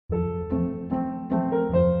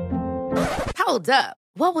Hold up.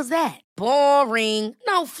 What was that? Boring.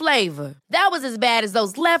 No flavor. That was as bad as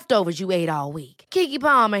those leftovers you ate all week. Keke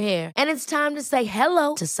Palmer here. And it's time to say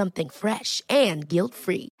hello to something fresh and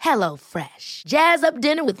guilt-free. Hello Fresh. Jazz up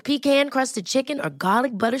dinner with pecan-crusted chicken or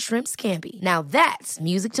garlic butter shrimp scampi. Now that's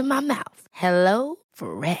music to my mouth. Hello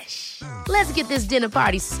Fresh. Let's get this dinner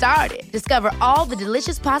party started. Discover all the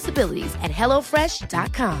delicious possibilities at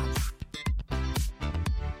hellofresh.com.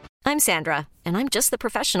 I'm Sandra, and I'm just the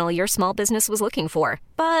professional your small business was looking for.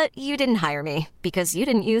 But you didn't hire me because you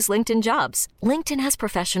didn't use LinkedIn Jobs. LinkedIn has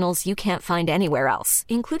professionals you can't find anywhere else,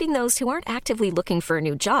 including those who aren't actively looking for a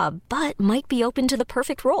new job, but might be open to the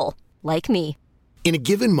perfect role, like me. In a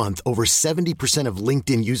given month, over 70% of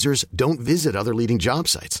LinkedIn users don't visit other leading job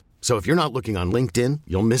sites. So if you're not looking on LinkedIn,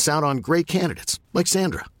 you'll miss out on great candidates like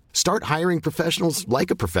Sandra. Start hiring professionals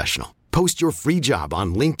like a professional. Post your free job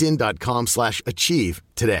on linkedin.com/achieve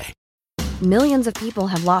today. Millions of people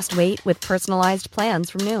have lost weight with personalized plans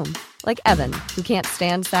from Noom. Like Evan, who can't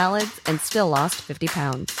stand salads and still lost 50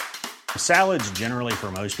 pounds. Salads generally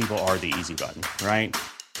for most people are the easy button, right?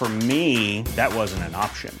 For me, that wasn't an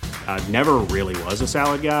option. I never really was a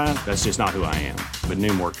salad guy. That's just not who I am. But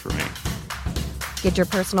Noom worked for me. Get your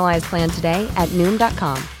personalized plan today at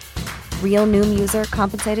Noom.com. Real Noom user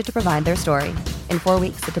compensated to provide their story. In 4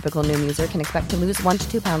 weeks, the typical Noom user can expect to lose 1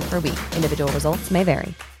 to 2 pounds per week. Individual results may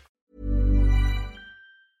vary.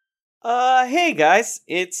 Hey guys,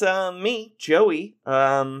 it's me, Joey.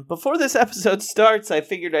 Before this episode starts, I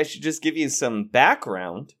figured I should just give you some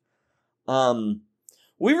background.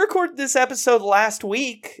 We recorded this episode last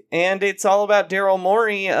week, and it's all about Daryl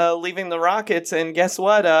Morey leaving the Rockets, and guess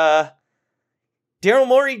what? Daryl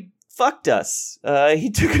Morey fucked us.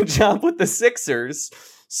 He took a job with the Sixers.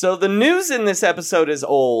 So the news in this episode is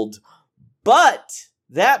old. But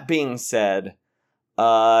that being said,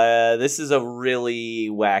 this is a really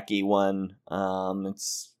wacky one.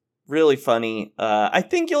 It's really funny. I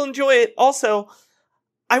think you'll enjoy it. Also,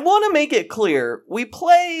 I want to make it clear, we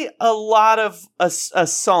play a lot of a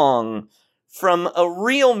song from a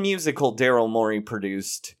real musical Daryl Morey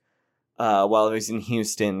produced while I was in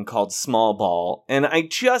Houston called Small Ball. And I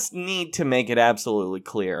just need to make it absolutely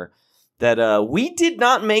clear that we did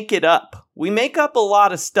not make it up. We make up a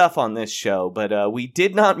lot of stuff on this show, but we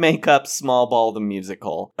did not make up Small Ball the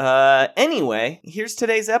musical. Anyway, here's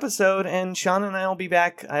today's episode, and Sean and I will be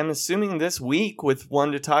back, I'm assuming this week, with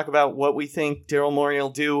one to talk about what we think Daryl Morey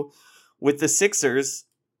will do with the Sixers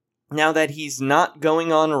now that he's not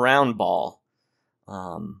going on round ball.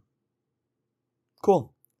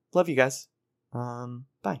 Cool. Love you guys.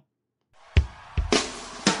 Bye.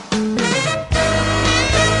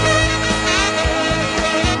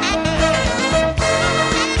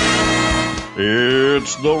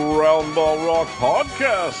 It's the Round Ball Rock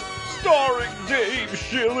Podcast, starring Dave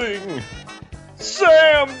Schilling,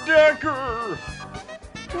 Sam Decker,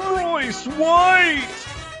 Royce White,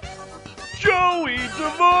 Joey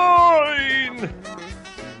Devine,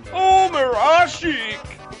 Omer Ashik,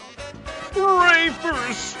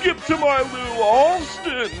 Rafer Skip to My Lou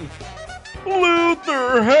Alston,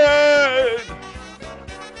 Luther Head,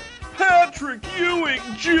 Patrick Ewing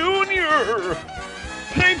Jr.,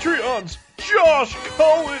 Patreons Josh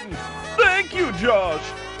Cohen, thank you Josh,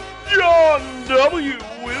 John W.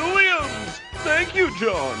 Williams, thank you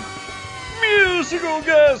John, musical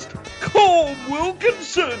guest Cole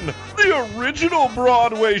Wilkinson, the original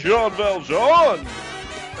Broadway Jean Valjean,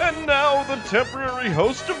 and now the temporary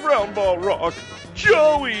host of Round Ball Rock,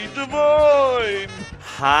 Joey Devine.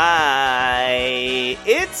 Hi,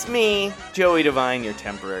 it's me, Joey Devine, your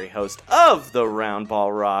temporary host of the Round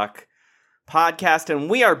Ball Rock Podcast, and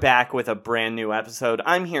we are back with a brand new episode.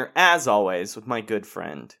 I'm here, as always, with my good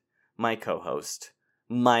friend, my co-host,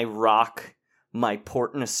 my rock, my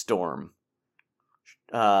port in a storm.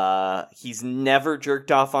 He's never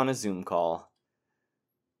jerked off on a Zoom call.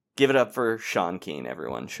 Give it up for Sean Keane,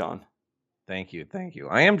 everyone. Sean. Thank you.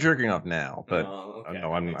 I am jerking off now, but okay.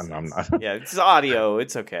 no, I'm not. Yeah, it's audio.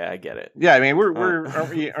 It's okay. I get it. Yeah, I mean, aren't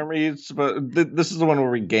we? This is the one where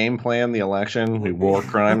we game plan the election. We war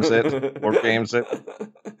crimes it, war games it.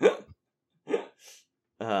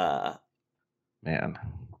 Man,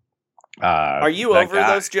 are you over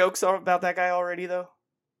those jokes about that guy already, though?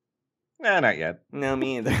 Nah, not yet. No,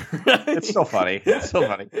 me either. It's still funny.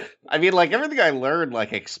 I mean, like, everything I learned,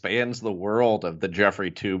 like, expands the world of the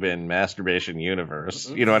Jeffrey Toobin masturbation universe.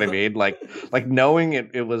 You know what I mean? Like knowing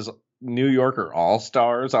it was New Yorker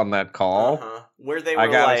All-Stars on that call where they were I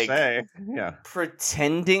gotta like say, yeah.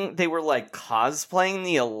 pretending they were like cosplaying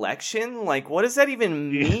the election. Like, what does that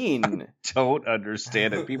even mean? Don't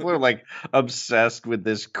understand it. People are like obsessed with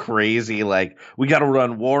this crazy, like, we got to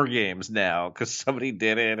run war games now because somebody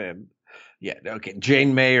did it. And yeah, okay.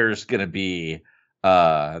 Jane Mayer's going to be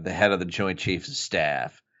the head of the Joint Chiefs of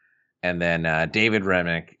Staff. And then David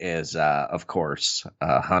Remick is, of course,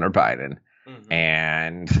 Hunter Biden. Mm-hmm.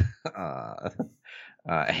 And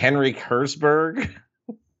Henry Kurzberg,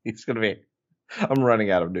 he's going to be. I'm running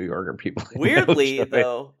out of New Yorker people. Weirdly,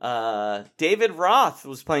 though, David Roth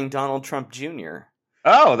was playing Donald Trump Jr.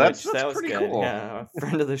 Oh, that was pretty good. cool. Yeah, a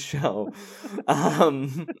friend of the show.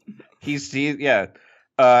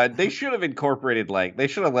 They should have incorporated they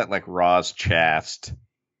should have let Roz Chast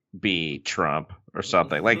be Trump or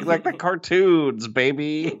something like the cartoons,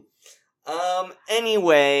 baby.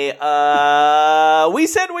 Anyway, we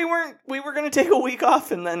said we were going to take a week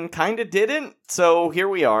off and then kind of didn't. So here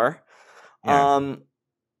we are. Yeah.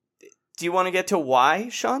 Do you want to get to why,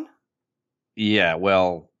 Sean? Yeah,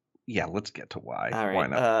 well, yeah, let's get to why. All right. Why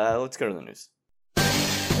not? Let's go to the news.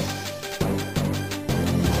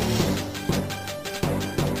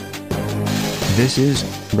 This is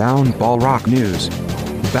Round Ball Rock News.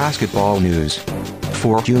 Basketball news.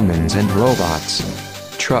 For humans and robots.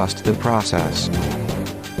 Trust the process.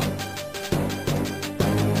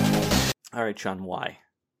 All right, Sean, why?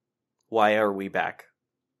 Why are we back?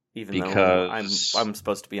 Even because though I'm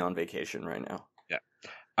supposed to be on vacation right now. Yeah.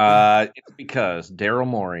 It's because Daryl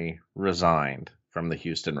Morey resigned from the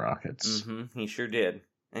Houston Rockets. Mm-hmm, he sure did.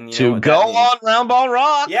 And to go on Round Ball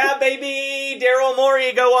Rock. Yeah, baby! Daryl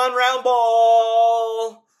Morey, go on Round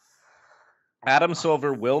Ball! Adam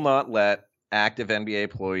Silver will not let active NBA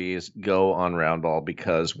employees go on Round Ball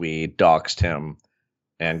because we doxed him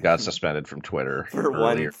and got suspended from Twitter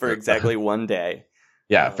for exactly 1 day.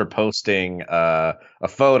 Yeah, for posting a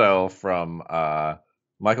photo from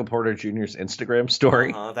Michael Porter Jr.'s Instagram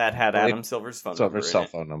story. That had Adam Silver's phone number. Silver's cell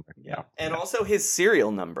phone number. Yeah. And also his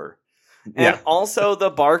serial number. And also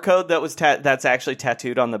the barcode that was that's actually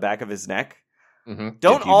tattooed on the back of his neck. Mm-hmm.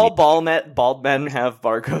 Don't all bald men have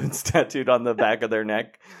barcodes tattooed on the back of their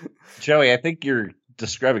neck? Joey, I think you're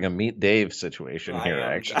describing a Meet Dave situation here,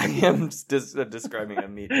 actually. I am describing a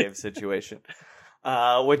Meet Dave situation.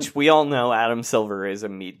 Which we all know Adam Silver is a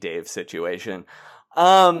Meet Dave situation.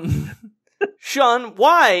 Sean,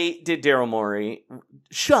 why did Daryl Morey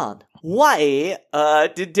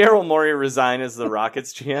resign as the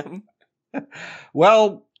Rockets GM?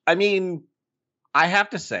 Well, I mean, I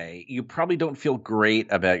have to say, you probably don't feel great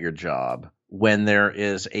about your job when there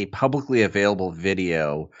is a publicly available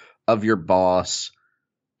video of your boss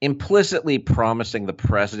implicitly promising the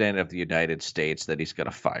president of the United States that he's going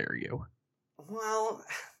to fire you. Well,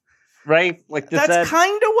 right? That's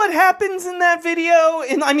kind of what happens in that video.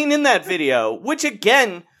 In that video, which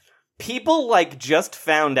again, people just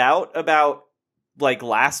found out about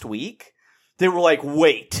last week. They were like,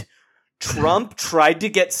 wait, Trump tried to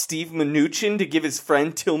get Steve Mnuchin to give his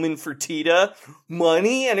friend Tillman Fertitta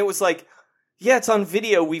money? And it was like, yeah, it's on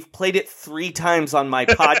video. We've played it 3 times on my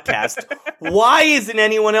podcast. Why isn't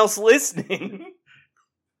anyone else listening?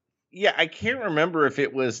 Yeah, I can't remember if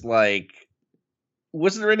it was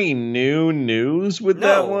was there any new news with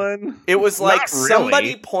that one? It was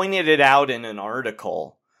somebody pointed it out in an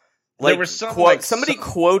article. There was somebody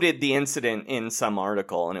quoted the incident in some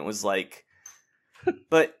article, and it was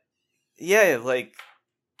but yeah,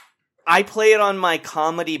 I play it on my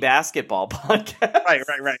comedy basketball podcast.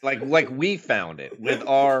 Right. Like we found it with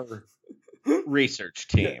our research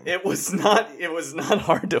team. It was not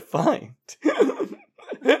hard to find.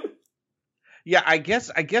 Yeah, I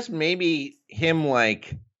guess maybe him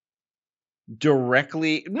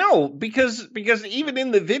directly because even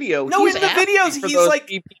in the video he's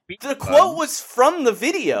the quote was from the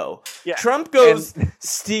video. Yeah. Trump goes,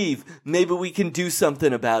 Steve, maybe we can do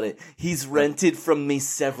something about it. He's rented from me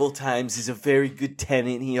several times. He's a very good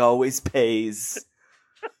tenant. He always pays.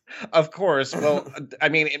 Of course. Well, I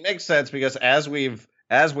mean, it makes sense because as we've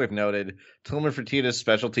noted, Tillman Fertitta's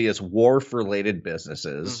specialty is wharf-related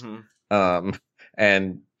businesses. Mm-hmm.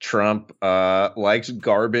 And Trump likes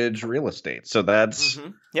garbage real estate, so that's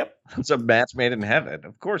that's a match made in heaven.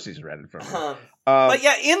 Of course, he's rented from him. But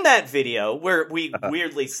yeah, in that video where we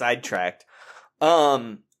weirdly sidetracked,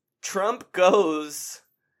 Trump goes,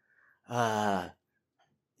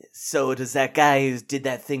 "So does that guy who did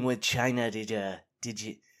that thing with China? Did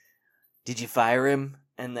you fire him?"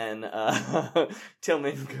 And then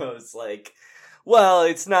Tillman goes "Well,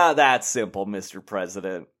 it's not that simple, Mr.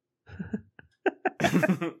 President."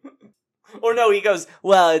 Or no, he goes,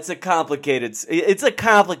 well, it's a complicated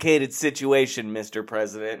situation, Mr.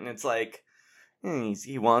 President. And it's like,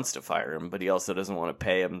 he wants to fire him, but he also doesn't want to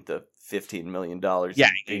pay him the $15 million.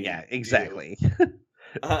 Yeah, exactly.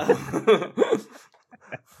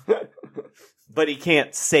 But he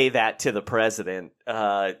can't say that to the president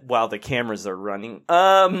while the cameras are running.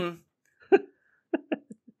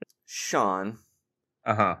 Sean.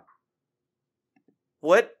 Uh-huh.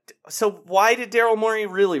 So why did Daryl Morey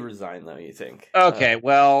really resign, though, you think? So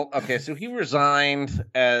he resigned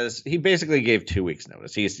he basically gave 2 weeks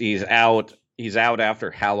notice. He's out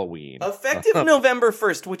after Halloween. Effective November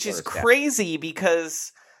 1st, which is crazy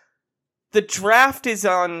because the draft is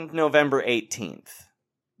on November 18th.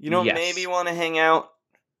 You don't maybe want to hang out?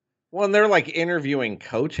 Well, and they're like interviewing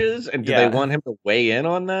coaches, and do they want him to weigh in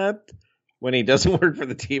on that when he doesn't work for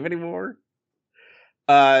the team anymore?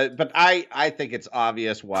 But I think it's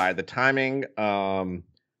obvious why. The timing,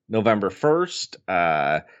 November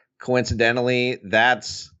 1st, coincidentally,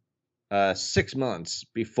 that's 6 months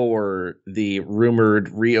before the rumored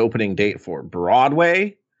reopening date for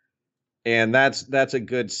Broadway. And that's a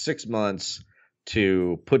good 6 months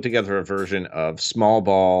to put together a version of Small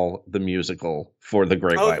Ball, the musical, for the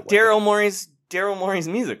Great White Way. Daryl Morey's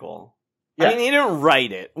musical. Yeah. I mean, he didn't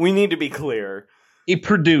write it. We need to be clear. He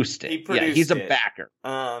produced it. He's a backer.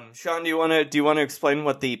 Sean, do you want to explain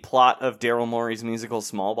what the plot of Daryl Morey's musical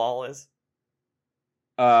Small Ball is?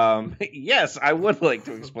 Yes, I would like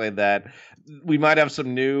to explain that. We might have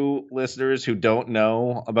some new listeners who don't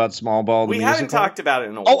know about Small Ball. The musical. Haven't talked about it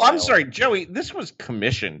in a while. Oh, I'm sorry, Joey. This was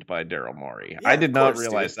commissioned by Daryl Morey. I did not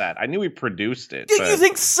realize that. I knew he produced it. You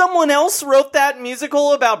think someone else wrote that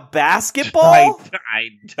musical about basketball?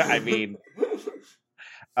 I mean,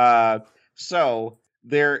 so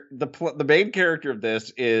the main character of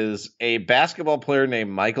this is a basketball player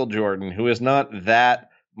named Michael Jordan, who is not that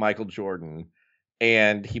Michael Jordan.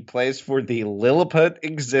 And he plays for the Lilliput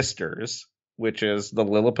Existers, which is the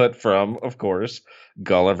Lilliput from, of course,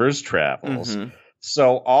 Gulliver's Travels. Mm-hmm.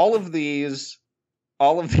 So all of these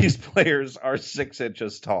players are 6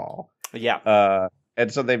 inches tall. Yeah.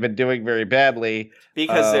 And so they've been doing very badly.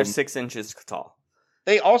 Because they're 6 inches tall.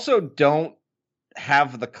 They also don't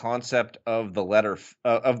have the concept of the letter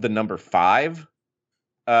of the number 5.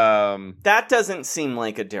 That doesn't seem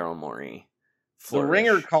like a Daryl Morey. The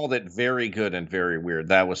Ringer called it very good and very weird.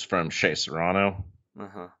 That was from Shea Serrano.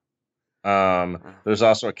 Uh-huh. There's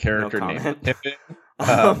also a character named Pippin.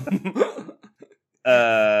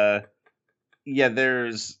 There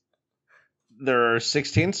are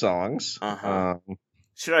 16 songs. Uh-huh.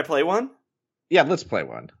 Should I play one? Yeah, let's play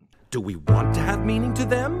one. Do we want to have meaning to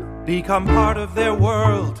them? Become part of their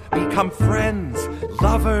world. Become friends,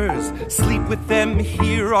 lovers. Sleep with them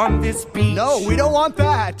here on this beach. No, we don't want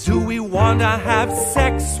that. Do we want to have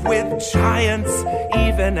sex with giants,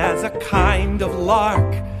 even as a kind of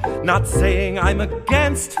lark? Not saying I'm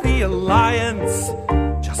against the alliance,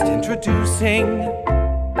 just introducing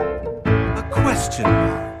a question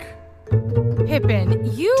mark. Pippin,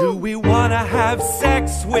 you... Do we want to have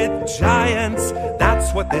sex with giants?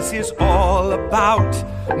 That's what this is all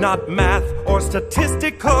about. Not math or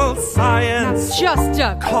statistical science. That's just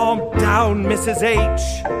a... Calm down, Mrs. H.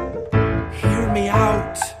 Hear me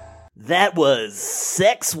out. That was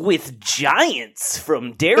Sex with Giants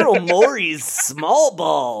from Daryl Morey's Small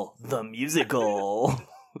Ball, the musical.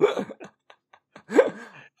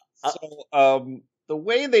 The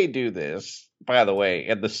way they do this, by the way,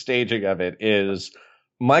 and the staging of it is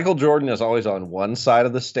Michael Jordan is always on one side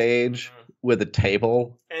of the stage with a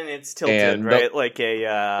table. And it's tilted, right?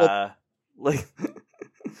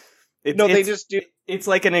 They just do. It's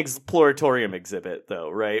like an exploratorium exhibit, though,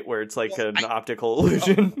 right? Where it's like an optical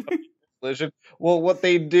illusion. Well, what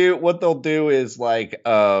they'll do is like,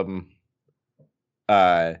 Michael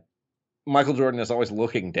Jordan is always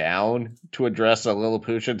looking down to address the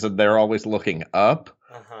Lilliputians, and they're always looking up.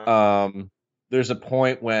 Uh-huh. There's a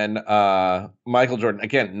point when Michael Jordan,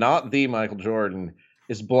 again, not the Michael Jordan,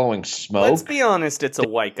 is blowing smoke. Let's be honest, it's a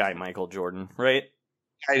white guy Michael Jordan, right?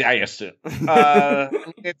 I assume. I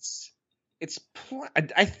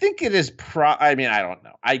think it is. I mean,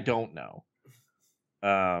 I don't know.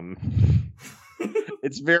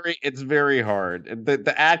 It's very hard.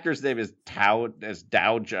 The actor's name is Dow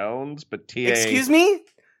Jones, but Excuse me?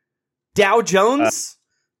 Dow Jones?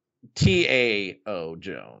 T-A-O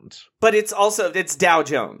Jones. But it's Dow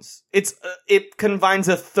Jones. It combines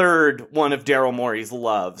a third one of Daryl Morey's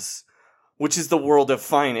loves, which is the world of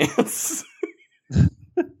finance.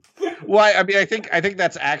 Well, I mean, I think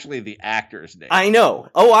that's actually the actor's name. I know.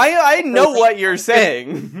 Oh, I know what you're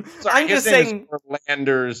saying. Sorry, I'm just saying.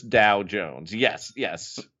 Orlando's Dow Jones. Yes.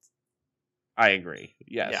 I agree.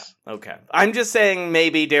 Yes. Yeah. Okay. I'm just saying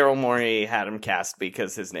maybe Daryl Morey had him cast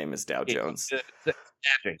because his name is Dow Jones. It's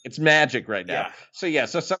magic. It's magic right now. Yeah.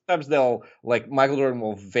 So sometimes they'll Michael Jordan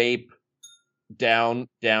will vape down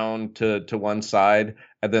to one side,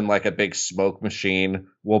 and then a big smoke machine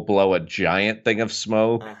will blow a giant thing of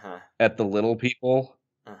smoke at the little people.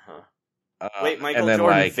 Wait, Michael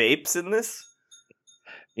Jordan vapes in this?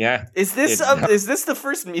 Yeah. Is this the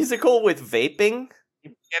first musical with vaping?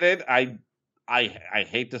 You get it? I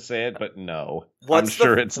hate to say it, but no. What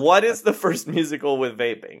is the first musical with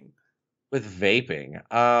vaping? With vaping,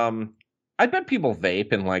 I bet people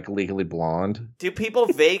vape in Legally Blonde. Do people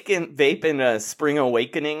vape in Spring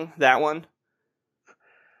Awakening? That one?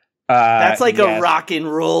 That's yes. A rock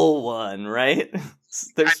and roll one, right?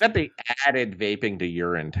 I bet they added vaping to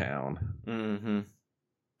Urinetown. Mm-hmm.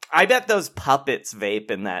 I bet those puppets vape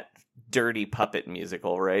in that Dirty Puppet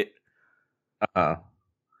musical, right?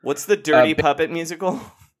 What's the Dirty Puppet musical?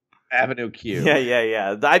 Avenue Q.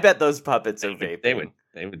 Yeah. I bet those puppets are vaping.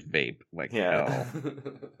 They would vape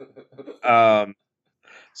hell.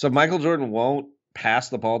 So Michael Jordan won't pass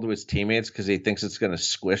the ball to his teammates because he thinks it's going to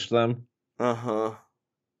squish them.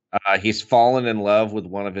 He's fallen in love with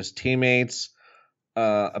one of his teammates.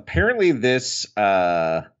 Apparently this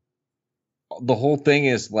the whole thing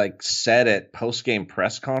is said at post-game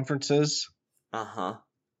press conferences. I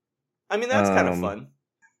mean, that's kind of fun.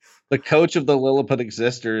 The coach of the Lilliput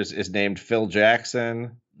Existers is named Phil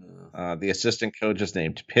Jackson. The assistant coach is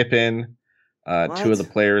named Pippen. Two of the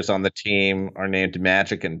players on the team are named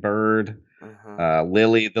Magic and Bird.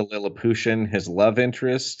 Lily the Lilliputian, his love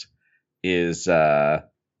interest, is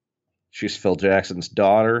she's Phil Jackson's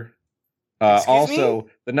daughter. Also,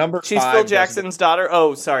 the number she's 5 Phil Jackson's daughter.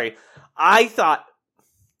 Oh, sorry. I thought,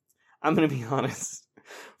 I'm going to be honest.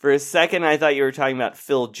 For a second, I thought you were talking about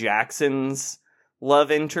Phil Jackson's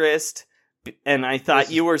love interest. And I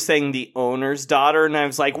thought you were saying the owner's daughter, and I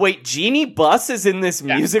was like, wait, Jeannie Buss is in this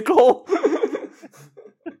musical?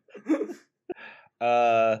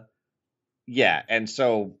 Yeah, and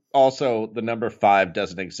so also the number 5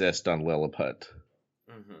 doesn't exist on Lilliput.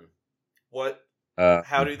 What?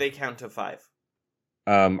 How do they count to 5?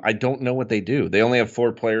 I don't know what they do. They only have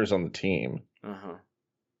 4 players on the team.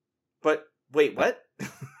 But, wait, what?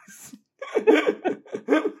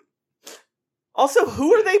 Also,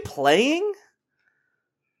 who are they playing?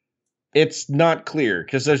 It's not clear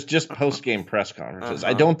because there's just post-game press conferences.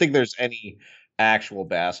 I don't think there's any actual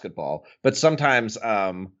basketball, but sometimes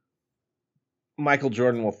Michael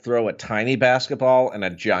Jordan will throw a tiny basketball and a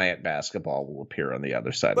giant basketball will appear on the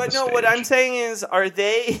other side of the stage. But no, what I'm saying is, are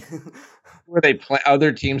they... Were they play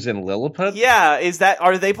other teams in Lilliput? Yeah,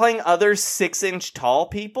 are they playing other 6-inch tall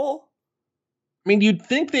people? I mean, you'd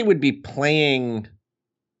think they would be playing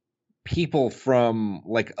people from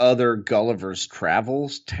other Gulliver's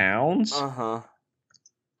Travels towns.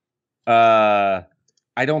 I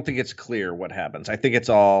don't think it's clear what happens. I think it's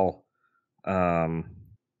all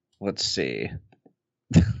let's see.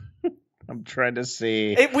 I'm trying to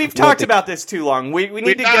see. We've talked about this too long. We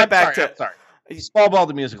need to get back to sorry. Small Ball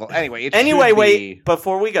the musical. Anyway, wait,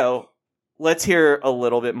 before we go, let's hear a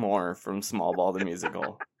little bit more from Small Ball the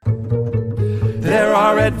musical. There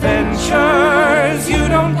are adventures you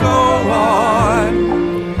don't go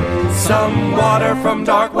on. Some water from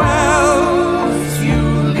dark wells you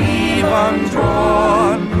leave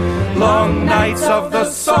undrawn. Long nights of the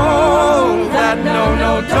soul that know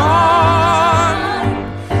no dawn.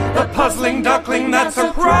 The puzzling duckling that's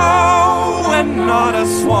a crow and not a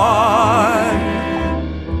swan.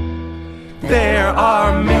 There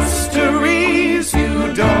are mysteries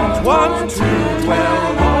you don't want to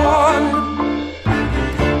dwell on.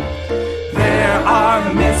 There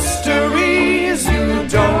are mysteries you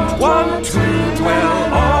don't want to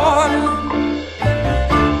dwell on.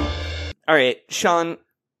 All right, Sean,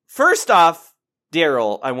 first off,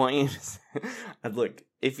 Daryl, I want you to... Look,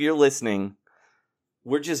 if you're listening,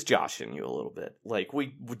 we're just joshing you a little bit.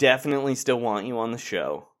 We definitely still want you on the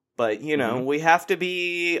show. But, we have to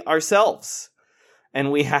be ourselves.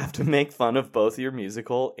 And we have to make fun of both your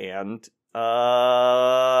musical and...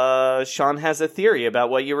 Sean has a theory about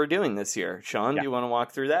what you were doing this year. Sean, do you want to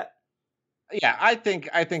walk through that? Yeah, I think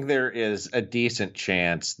there is a decent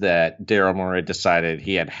chance that Daryl Morey decided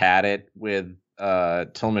he had it with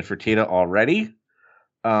Tillman Fertitta already.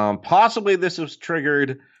 Possibly this was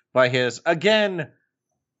triggered by his, again,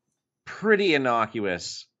 pretty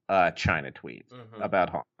innocuous China tweet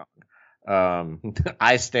about Hong Kong.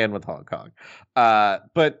 I stand with Hong Kong.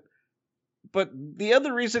 But the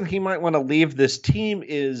other reason he might want to leave this team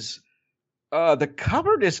is the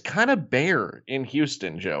cupboard is kind of bare in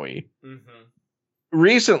Houston, Joey.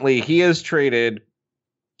 recently he has traded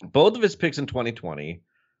both of his picks in 2020,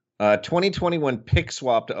 2021 pick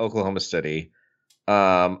swap to Oklahoma City.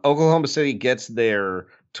 Oklahoma City gets their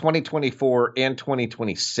 2024 and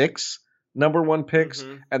 2026 number one picks,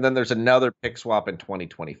 and then there's another pick swap in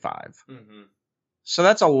 2025. So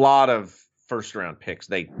that's a lot of first round picks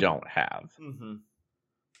they don't have.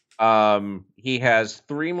 He has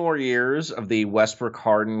 3 more years of the Westbrook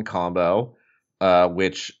Harden combo,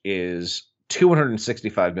 which is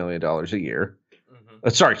 $265 million a year.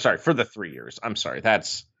 Sorry, for the 3 years. I'm sorry.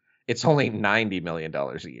 It's only $90 million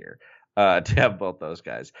a year to have both those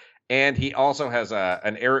guys. And he also has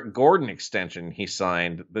an Eric Gordon extension he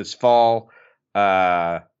signed this fall,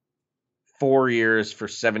 4 years for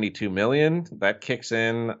 $72 million. That kicks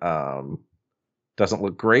in. Doesn't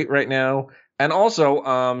look great right now. And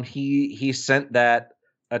also, he sent that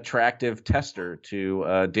attractive tester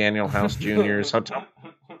to Daniel House Jr.'s hotel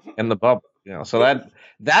in the bubble. You know, so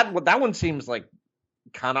that one seems like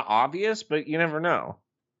kind of obvious, but you never know.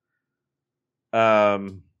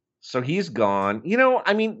 So he's gone. You know,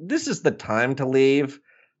 I mean, this is the time to leave.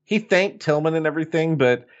 He thanked Tillman and everything,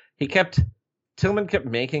 but Tillman kept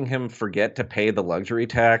making him forget to pay the luxury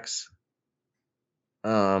tax.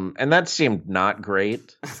 And that seemed not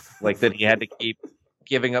great. Like that he had to keep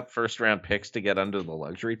giving up first round picks to get under the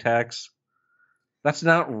luxury tax. That's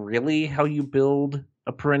not really how you build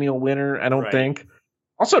a perennial winner, I don't think.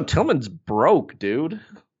 Also, Tillman's broke, dude.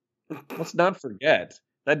 Let's not forget.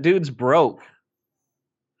 That dude's broke.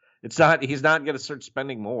 He's not going to start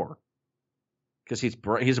spending more. Because he's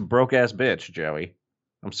a broke ass bitch, Joey.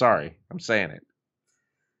 I'm sorry. I'm saying it.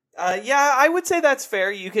 Yeah, I would say that's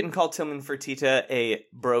fair. You can call Tillman Fertitta a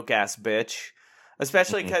broke-ass bitch.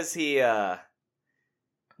 Especially because he,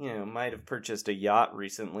 might have purchased a yacht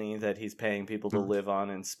recently that he's paying people to live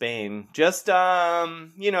on in Spain. Just a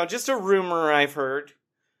rumor I've heard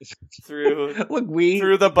through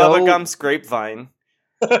through the Bubba Gump's grapevine.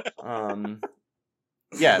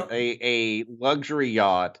 Yeah, a luxury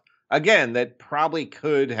yacht. Again, that probably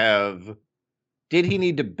could have... Did he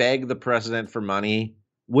need to beg the president for money?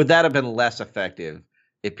 Would that have been less effective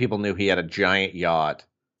if people knew he had a giant yacht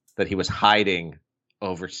that he was hiding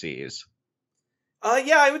overseas?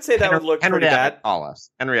 Yeah, I would say that would look pretty bad.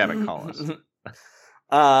 Henry Abbott, call us.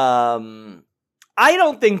 I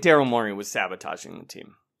don't think Daryl Morey was sabotaging the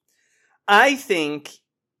team. I think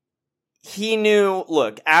he knew,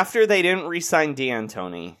 look, after they didn't re-sign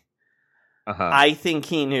D'Antoni, I think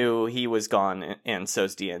he knew he was gone, and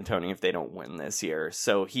so's D'Antoni if they don't win this year.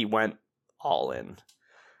 So he went all in.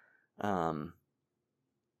 Do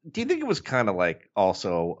you think it was kind of like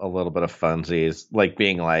also a little bit of funsies, like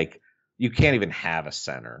being like, you can't even have a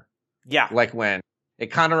center? Yeah. Like when it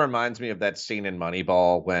kind of reminds me of that scene in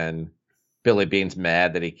Moneyball when Billy Bean's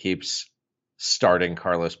mad that he keeps starting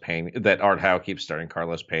Carlos Pena, that Art Howe keeps starting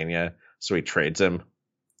Carlos Pena, so he trades him.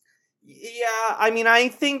 Yeah, I mean, I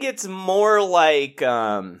think it's more like,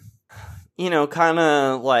 kind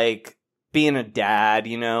of like being a dad,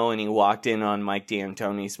 and he walked in on Mike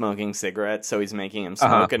D'Antoni smoking cigarettes, so he's making him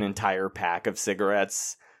smoke an entire pack of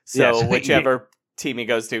cigarettes. So whichever team he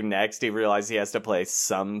goes to next, he realizes he has to play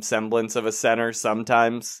some semblance of a center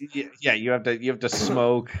sometimes. Yeah, you have to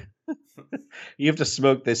smoke. You have to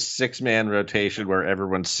smoke this 6-man rotation where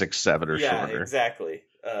everyone's 6'7" or shorter. Yeah, exactly.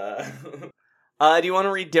 Do you want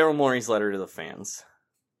to read Daryl Morey's letter to the fans?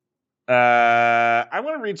 I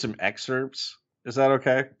want to read some excerpts. Is that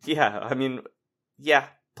okay? Yeah, I mean, yeah,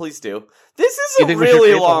 please do. This is a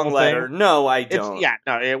really long letter. No, I don't.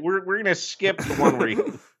 We're gonna skip the one where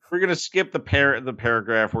we're gonna skip the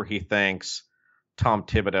paragraph where he thanks Tom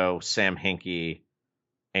Thibodeau, Sam Hinkie,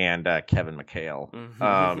 and Kevin McHale.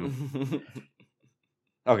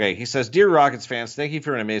 Okay, he says, "Dear Rockets fans, thank you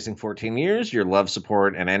for an amazing 14 years. Your love,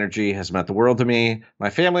 support, and energy has meant the world to me. My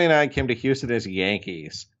family and I came to Houston as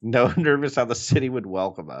Yankees. No nervous how the city would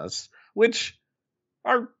welcome us." Which,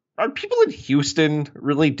 are people in Houston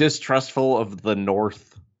really distrustful of the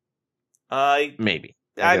North? Maybe.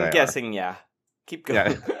 I'm guessing, yeah. Keep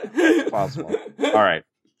going. Yeah, possible. All right.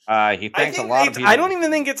 He thanks a lot of people. I don't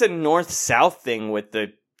even think it's a North-South thing with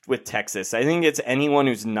Texas. I think it's anyone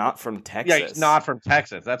who's not from Texas. Yeah, not from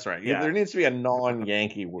Texas. That's right. Yeah. There needs to be a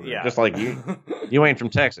non-Yankee word. Yeah. Just like you ain't from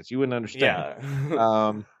Texas. You wouldn't understand.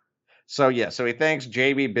 Yeah. So he thanks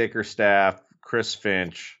JB Bickerstaff, Chris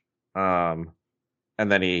Finch,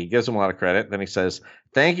 and then he gives him a lot of credit. Then he says,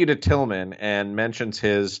 "Thank you to Tillman," and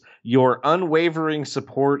mentions your unwavering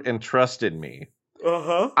support and trust in me.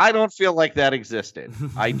 I don't feel like that existed.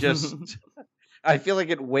 I feel like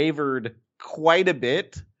it wavered quite a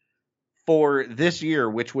bit for this year,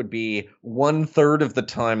 which would be 1/3 of the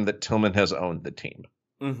time that Tillman has owned the team.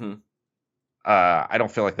 Mm-hmm. I don't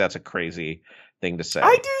feel like that's a crazy thing to say.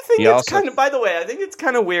 I do think it's kind of, by the way, I think it's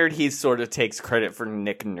kind of weird he sort of takes credit for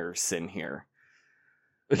Nick Nurse in here.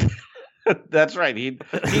 That's right. He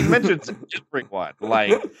mentions everyone.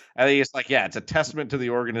 Like, and he's like, yeah, it's a testament to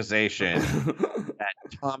the organization that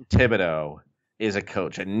Tom Thibodeau is a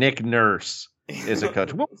coach and Nick Nurse is a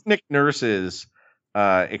coach. What was Nick Nurse's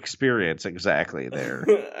experience exactly there?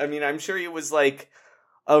 I mean, I'm sure he was like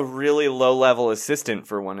a really low-level assistant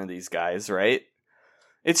for one of these guys, right?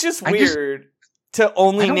 It's just weird to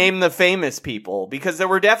only name the famous people, because there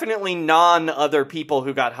were definitely other people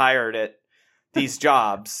who got hired at these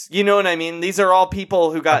jobs. You know what I mean? These are all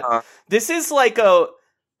people who got... This is like a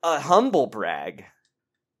humble brag.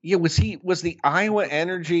 Yeah, was the Iowa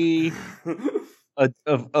Energy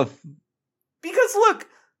of... Because look,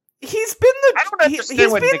 he's been the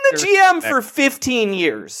GM for 15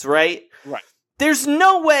 years, right? Right. There's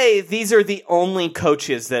no way these are the only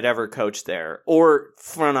coaches that ever coached there, or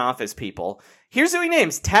front office people. Here's who he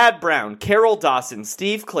names: Tad Brown, Carol Dawson,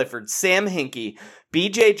 Steve Clifford, Sam Hinkie,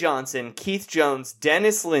 B.J. Johnson, Keith Jones,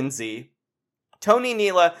 Dennis Lindsay, Tony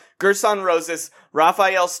Nela, Gerson Rosas,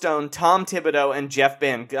 Raphael Stone, Tom Thibodeau, and Jeff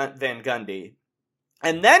Van Gundy.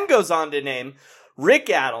 And then goes on to name Rick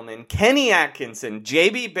Adelman, Kenny Atkinson,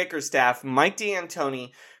 J.B. Bickerstaff, Mike D'Antoni,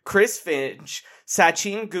 Chris Finch,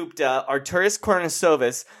 Sachin Gupta, Arturas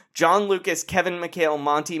Kornisovas, John Lucas, Kevin McHale,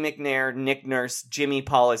 Monty McNair, Nick Nurse, Jimmy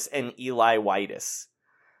Paulus, and Eli Whitus.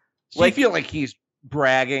 So I feel like he's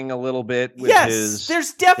bragging a little bit with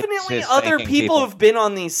there's definitely other people who've been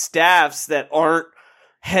on these staffs that aren't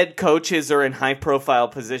head coaches or in high-profile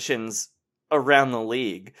positions around the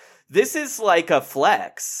league. This is like a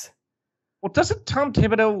flex. Well, doesn't Tom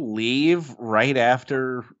Thibodeau leave right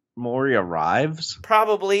after Morey arrives?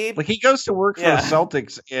 Probably. Like, he goes to work for the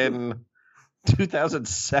Celtics in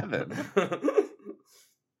 2007.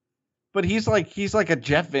 But he's like a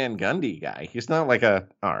Jeff Van Gundy guy. He's not like a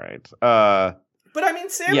all right. But I mean,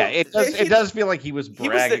 Sam. Yeah, it does feel like he was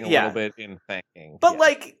bragging a little bit in thanking. But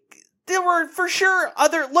like, there were for sure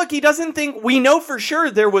other. Look, he doesn't think we know for sure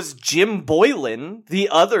there was Jim Boylan, the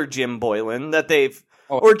other Jim Boylan that they've,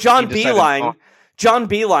 or John Beilein. John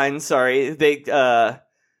Beilein, sorry, they.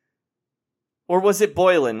 Or was it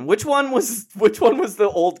Boylan? Which one was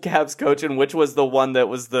the old Cavs coach, and which was the one that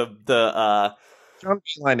was the John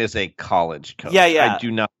Beilein is a college coach. Yeah. I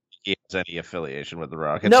do not think he has any affiliation with the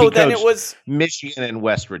Rockets. No, then it was Michigan and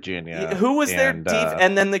West Virginia. Who was their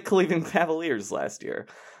and then the Cleveland Cavaliers last year.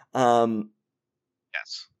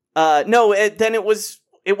 Yes. No,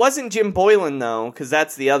 it wasn't Jim Boylan though, because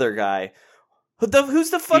that's the other guy.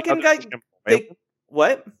 Who's the fucking guy?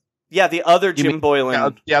 What? Yeah, the other Jim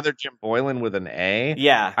Boylan. The other Jim Boylan with an A?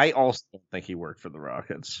 Yeah. I also don't think he worked for the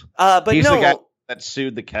Rockets. But he's no. the guy that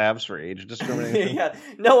sued the Cavs for age discrimination. Yeah.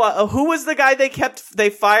 No, who was the guy they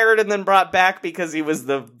fired and then brought back because he was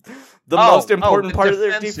the most important part of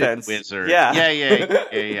their defense? Wizard. Yeah. Yeah.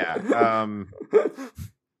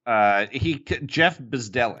 Jeff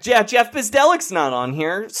Bzdelik. Yeah, Jeff Bzdelik's not on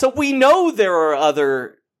here. So we know there are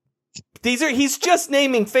other... He's just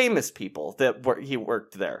naming famous people that he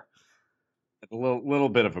worked there. A little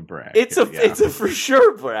bit of a brag. It's a for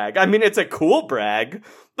sure brag. I mean, it's a cool brag,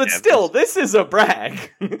 but still, this is a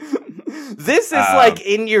brag. This is like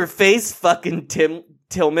in your face, fucking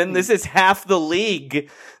Tillman. This is half the league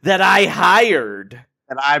that I hired,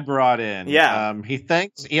 that I brought in. Yeah. He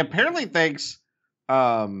apparently thanks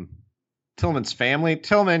Tillman's family.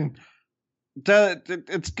 Tillman,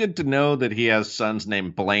 it's good to know that he has sons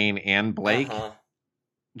named Blaine and Blake. Uh-huh.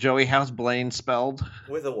 Joey, how's Blaine spelled?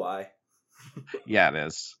 With a Y. Yeah, it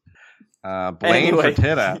is. Blaine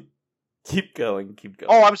Fertitta. Keep going.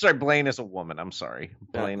 Oh, I'm sorry. Blaine is a woman. I'm sorry.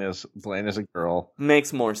 Blaine is a girl.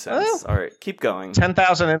 Makes more sense. All right, keep going.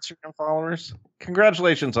 10,000 Instagram followers.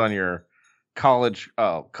 Congratulations on your college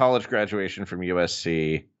graduation from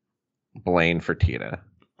USC, Blaine Fertitta.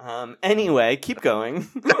 Anyway, keep going.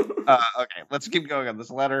 Okay, let's keep going on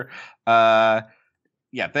this letter.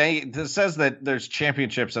 This says that there's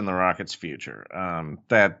championships in the Rockets' future.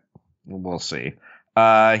 That we'll see.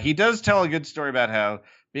 He does tell a good story about how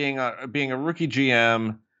being a rookie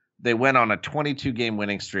GM, they went on a 22-game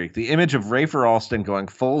winning streak. The image of Rafer Alston going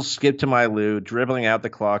full skip to my Lou, dribbling out the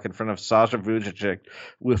clock in front of Sasha Vujacic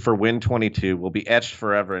for win 22 will be etched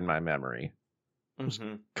forever in my memory.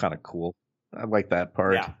 Mm-hmm. Kind of cool. I like that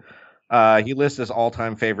part. Yeah. He lists his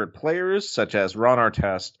all-time favorite players, such as Ron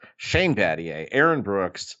Artest, Shane Battier, Aaron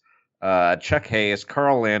Brooks, Chuck Hayes,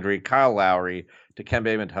 Carl Landry, Kyle Lowry,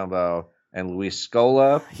 Dikembe Mutombo, and Luis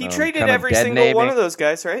Scola. He traded every single one of those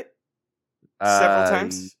guys, right? several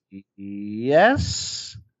times?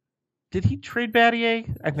 Yes. Did he trade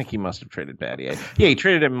Battier? I think he must have traded Battier. Yeah, he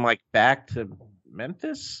traded him back to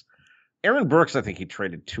Memphis. Aaron Brooks, I think he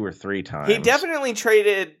traded 2 or 3 times. He definitely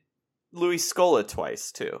traded Luis Scola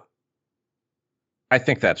twice too. I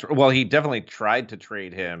think that's well. He definitely tried to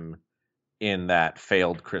trade him in that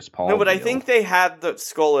failed Chris Paul. No, but deal. I think they had the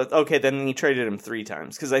Scola. Okay, then he traded him 3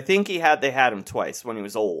 times because I think they had him twice when he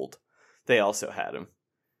was old. They also had him.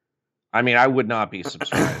 I mean, I would not be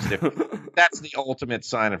surprised if that's the ultimate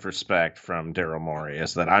sign of respect from Daryl Morey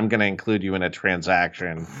is that I'm going to include you in a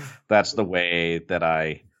transaction. That's the way that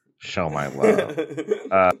I show my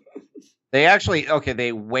love.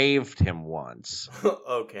 They waived him once.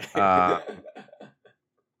 Okay.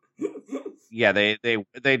 Yeah,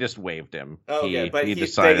 they just waived him. Okay, he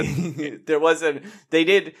decided they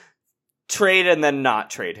did trade and then not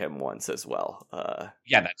trade him once as well.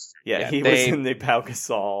 Yeah, that's true. Yeah, he was in the Pau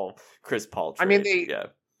Gasol, Chris Paul trade. I mean,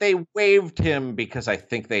 they waived him because I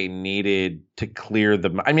think they needed to clear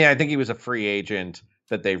the. I mean, I think he was a free agent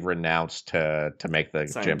that they renounced to make the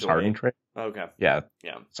James Harden trade. Okay. Yeah,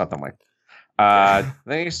 something like then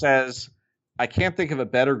he says, I can't think of a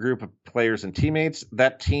better group of players and teammates.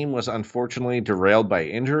 That team was unfortunately derailed by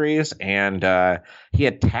injuries, and he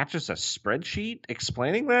attaches a spreadsheet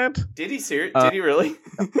explaining that. Did he Did he really?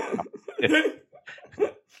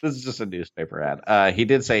 This is just a newspaper ad. He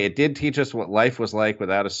did say, it did teach us what life was like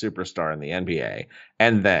without a superstar in the NBA.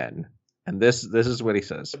 And then, and this is what he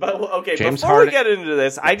says. Before we get into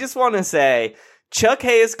this, I just want to say, Chuck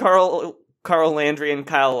Hayes, Carl Landry, and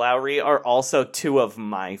Kyle Lowry are also 2 of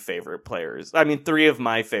my favorite players. I mean, 3 of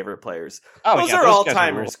my favorite players. Those are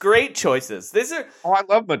all-timers. Great choices. I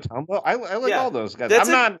love Mutombo. I like all those guys.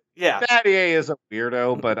 Battier is a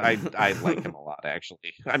weirdo, but I like him a lot, actually.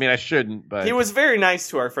 I mean, I shouldn't, but... He was very nice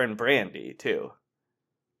to our friend Brandy, too.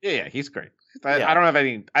 Yeah, he's great. I don't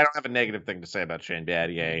have a negative thing to say about Shane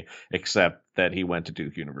Battier, except that he went to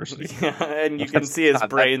Duke University. Yeah, and you can see his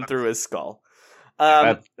brain through his skull.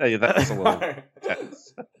 That's a little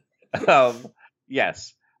intense.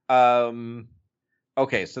 Yes.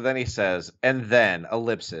 Okay, so then he says, and then,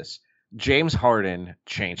 ellipsis, James Harden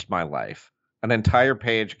changed my life. An entire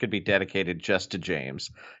page could be dedicated just to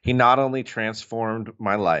James. He not only transformed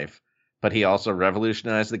my life, but he also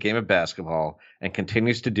revolutionized the game of basketball and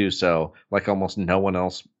continues to do so like almost no one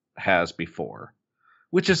else has before.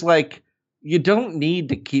 Which is like, you don't need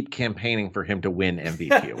to keep campaigning for him to win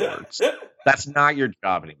MVP awards. That's not your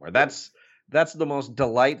job anymore. That's the most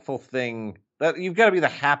delightful thing. That you've got to be the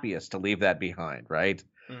happiest to leave that behind, right?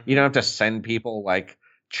 Mm-hmm. You don't have to send people like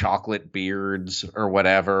chocolate beards or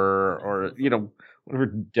whatever, or whatever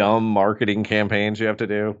dumb marketing campaigns you have to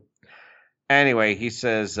do. Anyway, he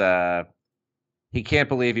says he can't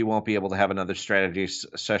believe he won't be able to have another strategy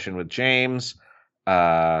session with James.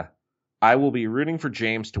 I will be rooting for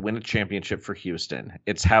James to win a championship for Houston.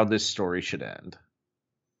 It's how this story should end.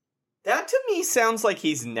 That to me sounds like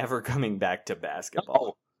he's never coming back to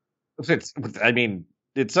basketball.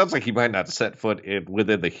 It sounds like he might not set foot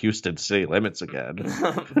within the Houston city limits again.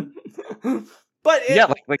 But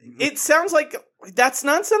it sounds like that's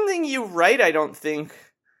not something you write, I don't think.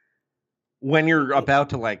 When you're about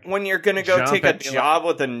to when you're going to go take a job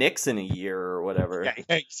with the Knicks in a year or whatever. Yeah,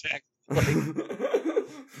 exactly.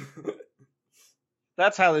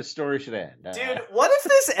 That's how this story should end. Dude, what if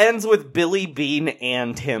this ends with Billy Beane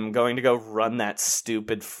and him going to go run that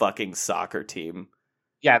stupid fucking soccer team?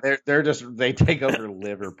 Yeah, they take over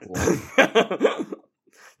Liverpool.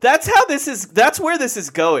 That's where this is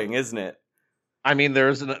going, isn't it? I mean, there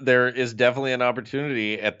is definitely an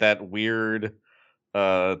opportunity at that weird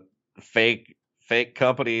fake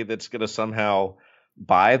company that's going to somehow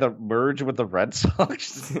merge with the Red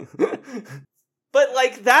Sox. But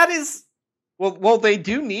that is... Well, they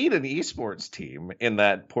do need an esports team in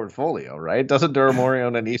that portfolio, right? Doesn't Daryl Morey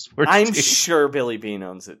own an esports team? I'm sure Billy Beane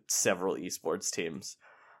owns several esports teams.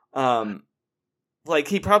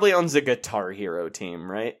 He probably owns a Guitar Hero team,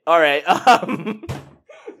 right? All right.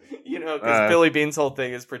 Because Billy Beane's whole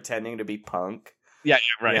thing is pretending to be punk. Yeah,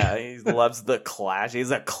 right. Yeah, he loves the Clash.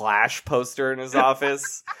 He's a Clash poster in his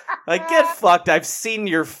office. Get fucked. I've seen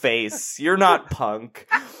your face. You're not punk.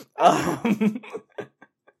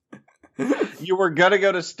 You were gonna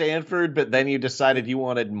go to Stanford, but then you decided you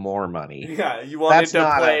wanted more money. Yeah, you wanted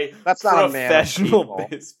to play professional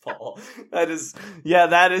baseball. That is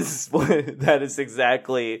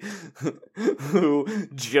exactly who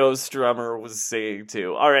Joe Strummer was saying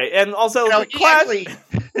to. All right, and also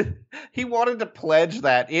he wanted to pledge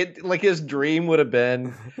that. It like his dream would have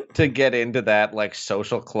been to get into that like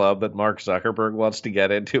social club that Mark Zuckerberg wants to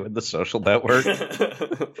get into in the social network. What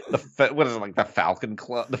is it, like the Falcon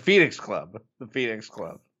Club, the Phoenix Club,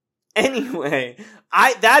 Anyway,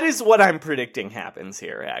 that is what I'm predicting happens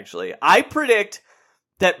here. Actually, I predict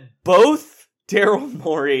that both Daryl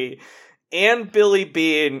Morey and Billy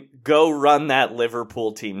Beane go run that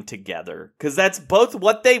Liverpool team together, because that's both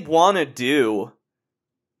what they want to do.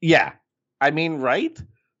 Yeah. I mean, right?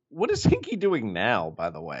 What is Hinky doing now,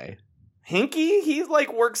 by the way? Hinky? He, like,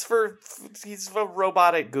 he's a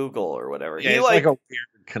robot at Google or whatever. Yeah, he's like a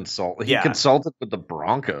weird consultant. He consulted with the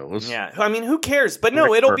Broncos. Yeah, I mean, who cares? But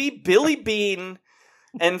no, it'll be Billy Beane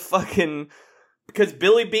and fucking... Because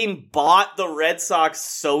Billy Beane bought the Red Sox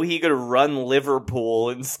so he could run Liverpool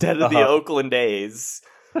instead of the Oakland A's,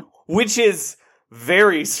 which is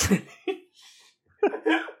very strange.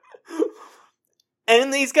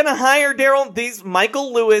 And he's gonna hire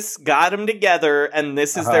Michael Lewis got him together, and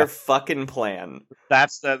this is their fucking plan.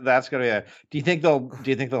 That's gonna be a. Do you think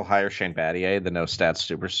they'll hire Shane Battier, the no stats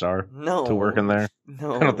superstar, to work in there?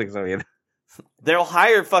 No, I don't think so either. They'll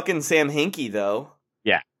hire fucking Sam Hinkie though.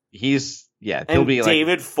 Yeah, he'll and be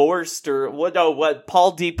David Forst or what?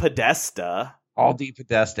 Paul D. Podesta. Paul D.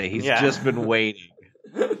 Podesta. He's just been waiting.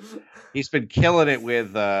 He's been killing it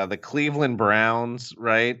with the Cleveland Browns,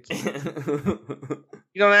 right? You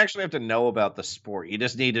don't actually have to know about the sport. You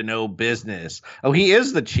just need to know business. Oh, he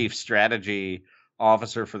is the chief strategy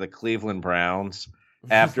officer for the Cleveland Browns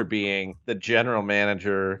after being the general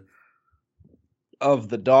manager of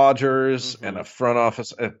the Dodgers and a front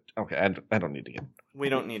office. Okay, I don't need to get... We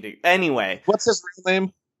don't need to... Anyway. What's his real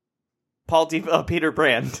name? Peter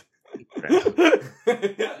Brand.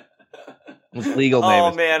 His legal name.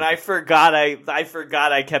 Oh man, I forgot. I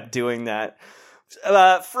forgot. I kept doing that.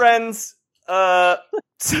 Friends.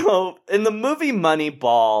 So in the movie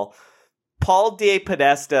Moneyball, Paul D.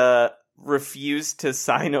 Podesta refused to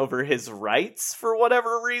sign over his rights for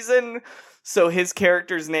whatever reason. So his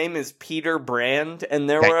character's name is Peter Brand, and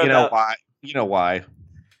there were why? You know why?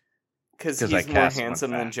 Because he's more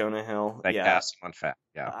handsome than Jonah Hill. They cast him on fat.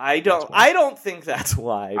 Yeah, I don't think that's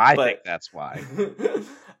why. I think that's why.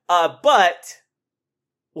 But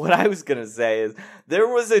what I was gonna say is there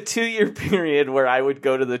was a 2-year period where I would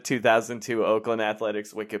go to the 2002 Oakland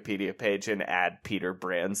Athletics Wikipedia page and add Peter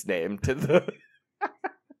Brand's name to the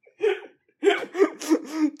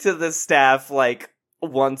to the staff like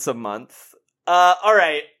once a month. All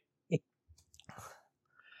right.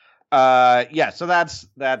 So that's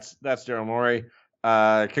Daryl Morey.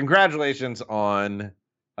 Congratulations on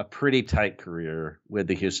a pretty tight career with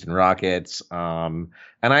the Houston Rockets. And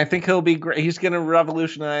I think he'll be great. He's going to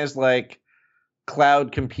revolutionize like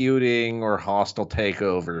cloud computing or hostile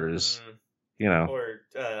takeovers, or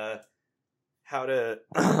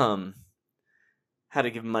how to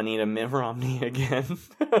give money to Mitt Romney again.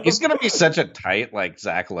 He's going to be such a tight, like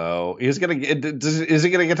Zach Lowe. Is he going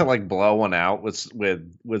to get to like blow one out with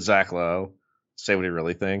Zach Lowe? Say what he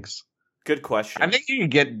really thinks. Good question. I think you can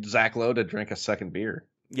get Zach Lowe to drink a second beer.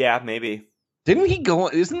 Yeah, maybe. Didn't he go?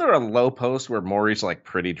 Isn't there a Lowe post where Maury's like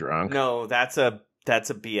pretty drunk? No, that's a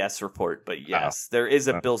BS report. But yes, there is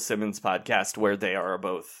a Bill Simmons podcast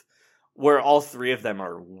where all three of them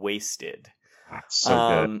are wasted.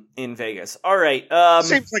 So good. In Vegas. All right.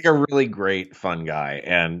 Seems like a really great, fun guy.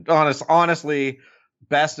 And honestly,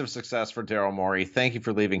 best of success for Daryl Morey. Thank you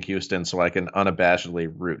for leaving Houston so I can unabashedly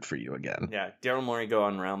root for you again. Yeah, Daryl Morey, go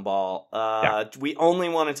on Roundball. We only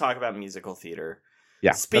want to talk about musical theater.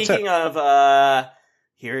 Yeah. Speaking of,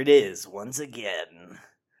 here it is once again.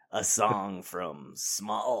 A song from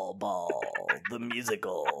Small Ball, the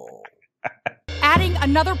musical. Adding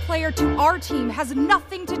another player to our team has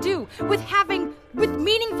nothing to do with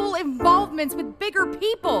meaningful involvements with bigger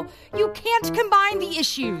people. You can't combine the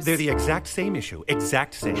issues. They're the exact same issue.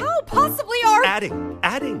 Exact same. How possibly are...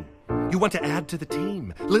 Adding. You want to add to the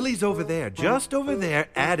team. Lily's over there, just over there,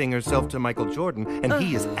 adding herself to Michael Jordan, and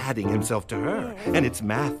he is adding himself to her. And it's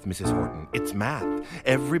math, Mrs. Horton. It's math.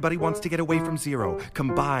 Everybody wants to get away from zero,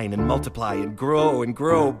 combine and multiply and grow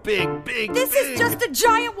big. This is just a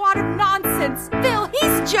giant wad of nonsense. Phil,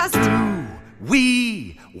 he's just...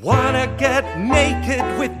 We wanna get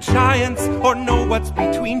naked with giants or know what's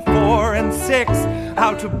between 4 and 6.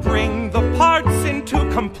 How to bring the parts into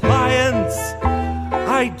compliance.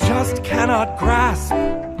 I just cannot grasp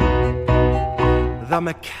the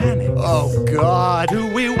mechanics. Oh, God.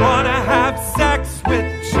 Do we want to have sex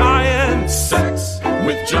with giants? Sex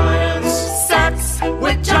with giants. Sex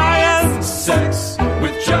with giants. Sex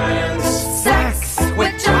with giants. Sex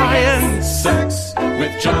with giants. Sex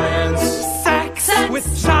with giants. Sex with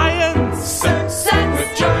giants.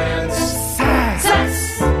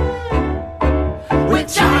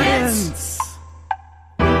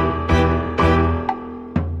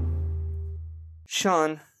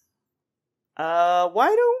 Sean,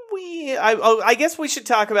 why don't we... I guess we should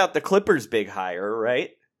talk about the Clippers' big hire,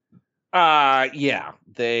 right? Yeah.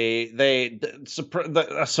 A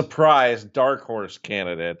surprise dark horse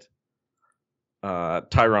candidate,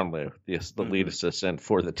 Tyronn Lue, the lead assistant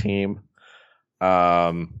for the team.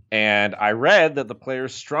 And I read that the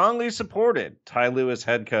players strongly supported Ty Lue as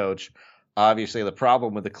head coach. Obviously, the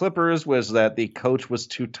problem with the Clippers was that the coach was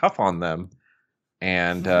too tough on them,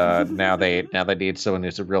 and now they need someone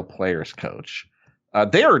who's a real players coach.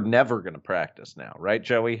 They are never going to practice now, right,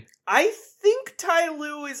 Joey? I think Ty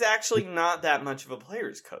Lue is actually not that much of a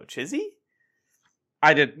players coach, is he?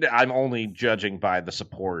 I'm only judging by the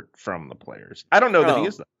support from the players. I don't know that he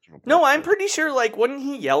is that much of a players No, I'm coach. pretty sure, like, wouldn't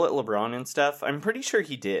he yell at LeBron and stuff? I'm pretty sure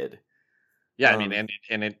he did. Yeah, I mean,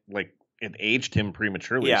 and it aged him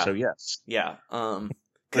prematurely, yeah. so yes. Yeah,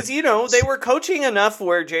 because, they were coaching enough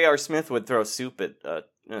where J.R. Smith would throw soup at an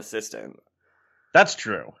assistant. That's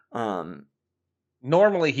true.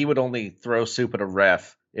 Normally, he would only throw soup at a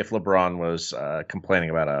ref if LeBron was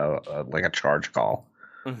complaining about a charge call.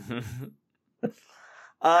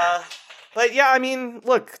 But yeah, I mean,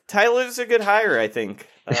 look, Tyler's a good hire, I think.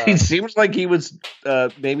 He seems like he was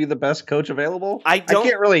maybe the best coach available. I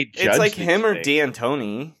can't really judge. It's like him or things.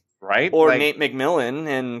 D'Antoni. Right? Or Nate McMillan,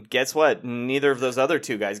 and guess what? Neither of those other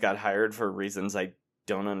two guys got hired for reasons I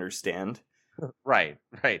don't understand. Right.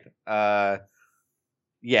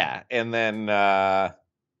 Yeah, and then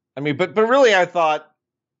but really I thought,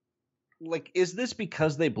 like, is this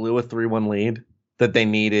because they blew a 3-1 lead that they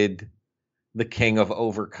needed the king of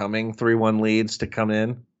overcoming 3-1 leads to come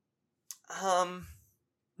in?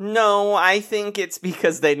 No, I think it's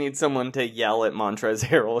because they need someone to yell at Montrezl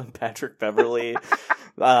Harrell and Patrick Beverley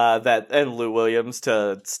and Lou Williams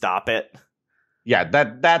to stop it. Yeah,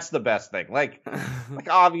 that's the best thing. Like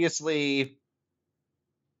obviously,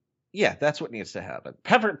 yeah, that's what needs to happen.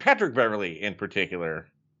 Patrick Beverley in particular.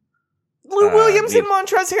 Lou Williams and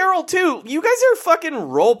Montrezl Harrell too. You guys are fucking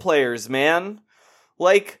role players, man.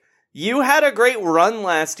 Like, you had a great run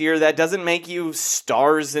last year. That doesn't make you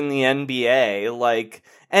stars in the NBA. Like,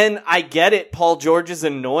 and I get it, Paul George is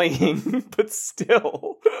annoying, but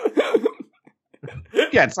still.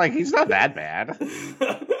 Yeah, it's like, he's not that bad.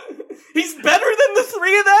 He's better than the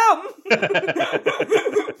three of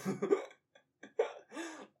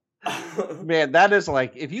them! Man, that is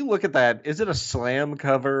like, if you look at that, is it a Slam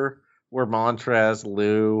cover where Montrezl,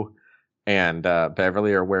 Lou, and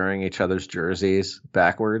Beverly are wearing each other's jerseys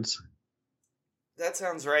backwards? That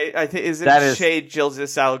sounds right. I think is it Shea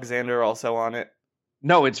Gilgeous-Alexander also on it?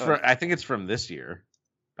 No, it's from. I think it's from this year.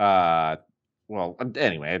 Well,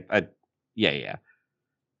 anyway, yeah.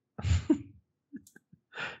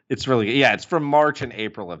 It's really it's from March and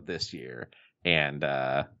April of this year, and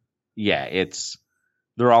they're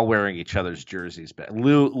all wearing each other's jerseys.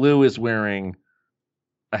 Lou is wearing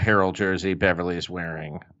a Harrell jersey. Beverly is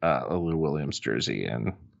wearing a Lou Williams jersey,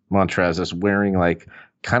 and Montrez is wearing like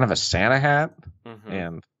kind of a Santa hat,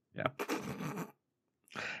 and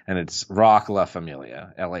and it's Rock La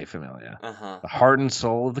Familia, LA Familia. The heart and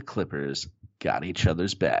soul of the Clippers got each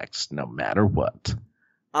other's backs, no matter what.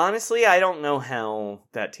 Honestly, I don't know how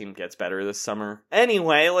that team gets better this summer.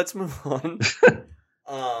 Anyway, let's move on.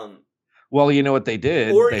 Well, you know what they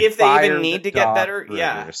did, or if they even need to get Doc better.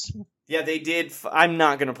 Rivers. Yeah, they did. I'm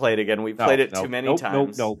not going to play it again. We've played it too many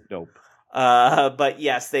times. Nope. But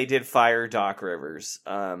yes, they did fire Doc Rivers.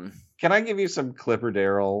 Can I give you some Clipper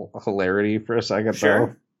Darrell hilarity for a second? Sure.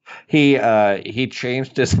 Though? He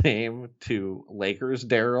changed his name to Lakers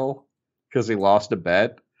Darrell because he lost a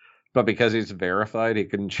bet, but because he's verified, he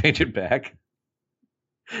couldn't change it back.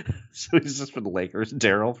 So he's just been Lakers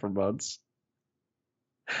Darrell for months,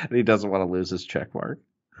 and he doesn't want to lose his check mark.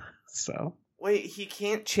 So wait, he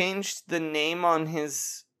can't change the name on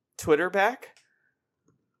his Twitter back?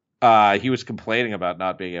 He was complaining about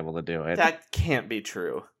not being able to do it. That can't be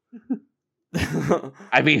true.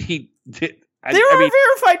 I mean, he did. There are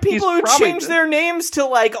verified people who change their names to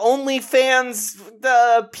like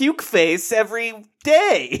OnlyFans puke face every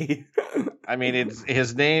day. I mean, it's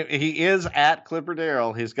his name. He is at Clipper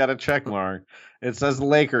Darrell. He's got a check mark. It says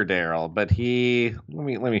Laker Darrell, but let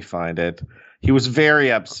me find it. He was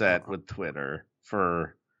very upset with Twitter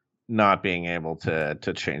for not being able to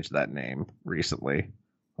change that name recently.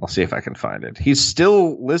 I'll see if I can find it. He's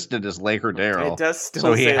still listed as Laker Darrell. It does still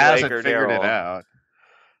so he say hasn't Laker figured Darrell.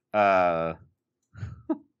 it out.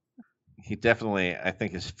 He definitely, I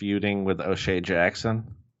think, is feuding with O'Shea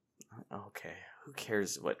Jackson. Okay, who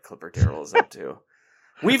cares what Clipper Darrell is up to?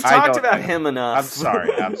 We've talked about him enough.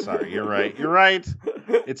 I'm sorry. You're right.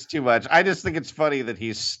 It's too much. I just think it's funny that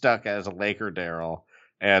he's stuck as a Laker Darrell,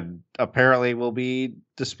 and apparently will be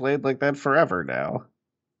displayed like that forever now.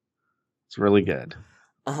 It's really good.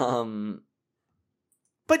 But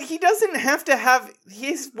he doesn't have to have...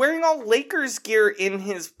 He's wearing all Lakers gear in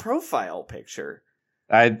his profile picture.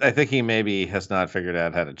 I think he maybe has not figured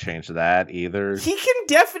out how to change that either. He can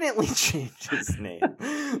definitely change his name.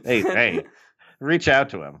 Hey, reach out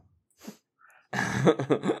to him.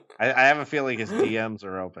 I have a feeling his DMs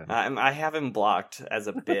are open. I have him blocked as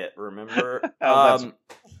a bit, remember?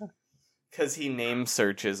 Because he name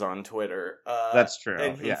searches on Twitter. That's true.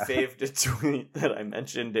 And he faved a tweet that I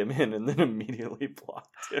mentioned him in and then immediately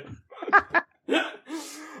blocked him.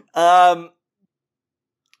 All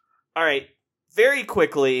right. Very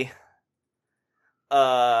quickly, we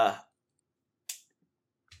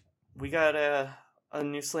got a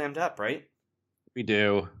new Slammed Up, right? We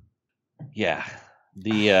do. Yeah.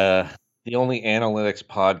 The only analytics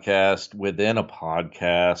podcast within a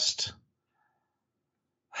podcast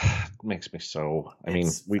makes me so...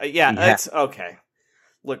 It's okay.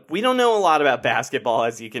 Look, we don't know a lot about basketball,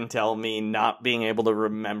 as you can tell me not being able to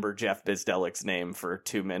remember Jeff Bzdelik's name for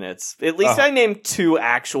 2 minutes. At least I named 2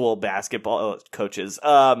 actual basketball coaches.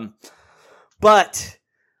 But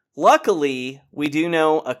luckily, we do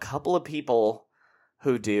know a couple of people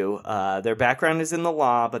who do. Their background is in the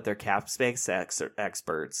law, but they're cap space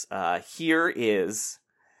experts. Here is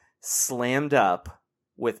Slammed Up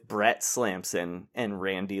with Brett Slamson and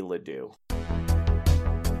Randy Ledoux.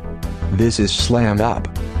 This is Slammed Up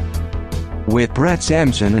with Brett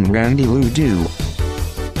Sampson and Randy Ledoux.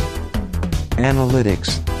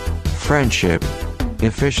 Analytics, friendship,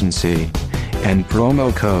 efficiency, and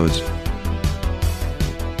promo codes.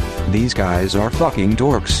 These guys are fucking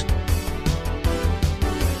dorks.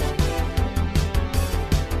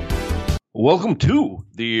 Welcome to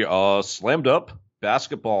the Slammed Up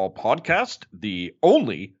Basketball Podcast, the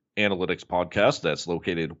only analytics podcast that's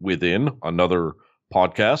located within another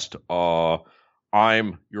podcast.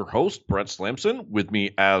 I'm your host, Brett Slamson. With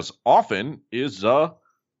me, as often, is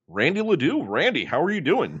Randy Ledoux. Randy, how are you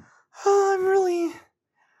doing? I'm really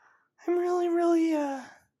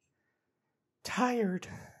tired.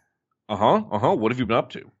 What have you been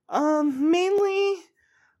up to? Mainly,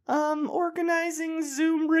 organizing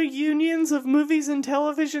Zoom reunions of movies and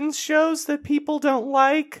television shows that people don't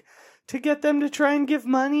like to get them to try and give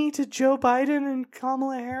money to Joe Biden and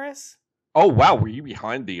Kamala Harris. Oh wow, were you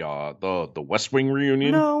behind the West Wing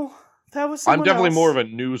reunion? No, that was someone I'm definitely else. more of a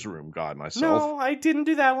newsroom guy myself. No, I didn't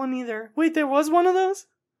do that one either. Wait, there was one of those?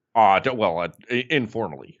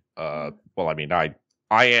 Informally.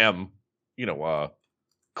 I am,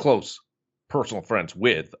 close personal friends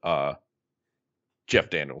with Jeff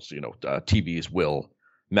Daniels, TV's Will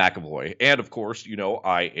McAvoy, and of course,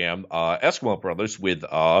 I am Eskimo Brothers with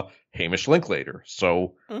Hamish Linklater.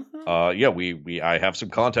 So, I have some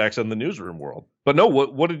contacts in the newsroom world. But no,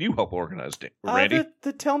 what did you help organize, Randy?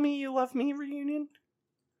 The Tell Me You Love Me reunion.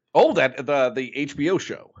 Oh, the HBO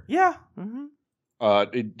show. Yeah.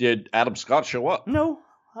 Mm-hmm. Did Adam Scott show up? No,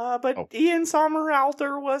 but Ian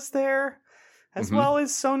Somerhalder was there, as well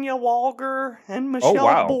as Sonia Walger and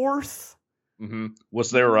Michelle Borth. Mm-hmm.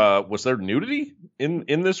 Was there nudity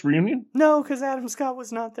in this reunion? No, because Adam Scott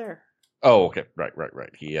was not there. Oh, okay,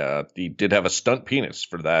 right. He did have a stunt penis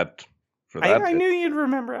for that. I knew you'd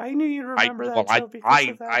remember. I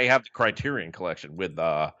have the Criterion collection with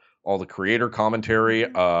all the creator commentary,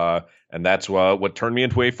 and that's what turned me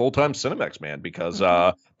into a full-time Cinemax man, because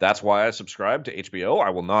that's why I subscribe to HBO.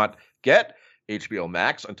 I will not get HBO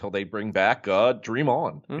Max until they bring back Dream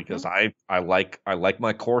On, because I like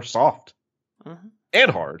my core soft.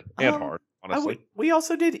 And hard, honestly. We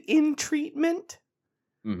also did In Treatment.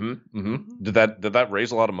 Did that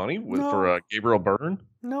raise a lot of money for Gabriel Byrne?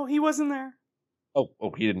 No, he wasn't there. Oh,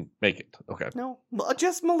 he didn't make it. Okay. No,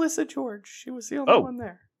 just Melissa George. She was the only one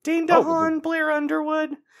there. Dane DeHaan, Blair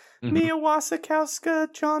Underwood, Mia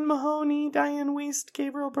Wasikowska, John Mahoney, Diane Wiest,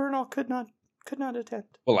 Gabriel Byrne all could not attend.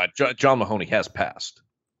 Well, John Mahoney has passed.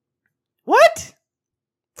 What?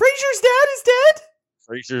 Frasier's dad is dead?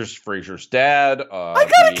 Frasier's dad. I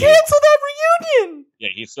gotta cancel that reunion. Yeah,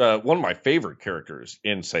 he's one of my favorite characters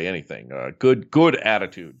in Say Anything. Good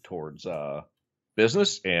attitude towards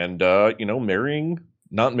business, and not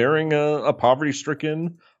marrying a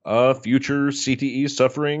poverty-stricken, future CTE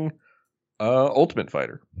suffering Ultimate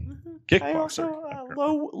Fighter, kickboxer. I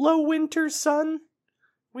also Low Winter's son.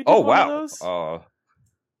 We did one of those.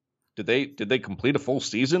 Did they complete a full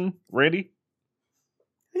season, Randy?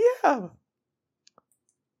 Yeah.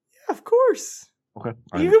 Of course. Okay.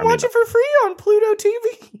 You can watch it for free on Pluto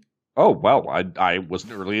TV. Oh, well, I was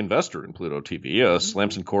an early investor in Pluto TV.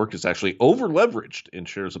 Slams and Cork is actually over-leveraged in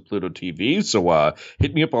shares of Pluto TV, so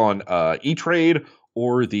hit me up on E-Trade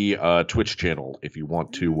or the Twitch channel if you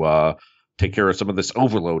want to take care of some of this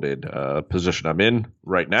overloaded position I'm in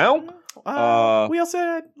right now. We also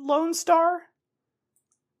had Lone Star.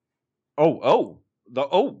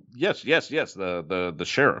 Yes, the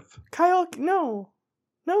sheriff. Kyle, no,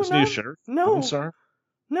 Isn't he a sheriff? No. Lone Star?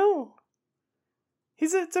 No.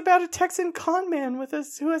 It's about a Texan con man who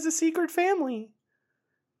has a secret family.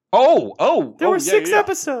 There were 6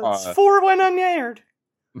 episodes. 4 went unaired.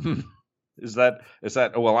 Is that?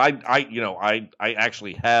 Well, I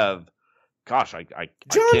actually have. Gosh, I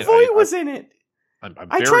John Voight was in it. I'm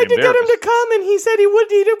I tried to get him to come, and he said he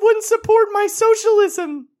wouldn't support my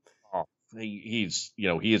socialism. Oh, he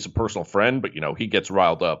is a personal friend, but he gets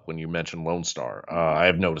riled up when you mention Lone Star. I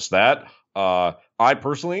have noticed that. I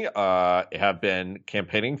personally have been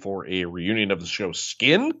campaigning for a reunion of the show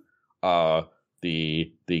Skin,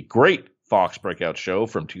 the great Fox breakout show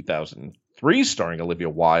from 2003, starring Olivia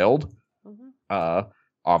Wilde,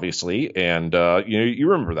 obviously, and you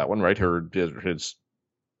remember that one, right? Her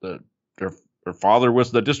father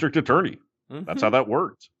was the district attorney. Mm-hmm. That's how that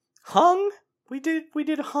worked. Hung, we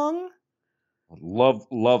did Hung.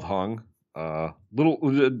 Love Hung.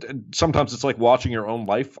 Sometimes it's like watching your own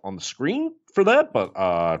life on the screen for that, but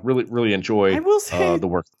really enjoy I will say, the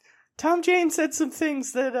work. Tom Jane said some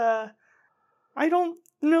things that I don't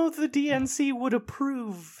know the DNC would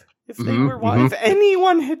approve if they were if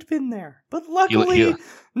anyone had been there. But luckily,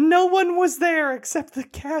 no one was there except the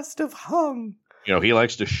cast of Hung. He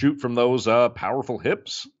likes to shoot from those powerful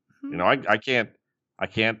hips. Mm-hmm. I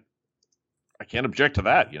can't object to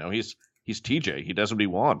that. He's TJ. He does what he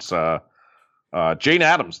wants. Jane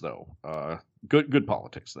Addams, though, good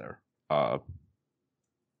politics there.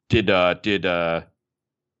 Did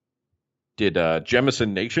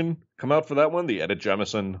Jemison Nation come out for that one? The Ed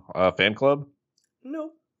Jemison fan club?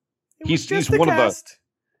 No, he's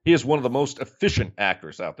he is one of the most efficient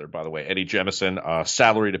actors out there. By the way, Eddie Jemison,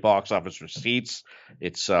 salaried at box office receipts.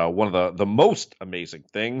 It's one of the most amazing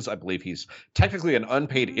things. I believe he's technically an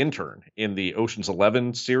unpaid intern in the Ocean's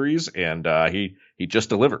 11 series, and he just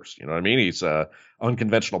delivers. You know what I mean? He's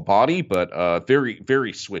unconventional body, but very,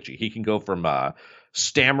 very switchy. He can go from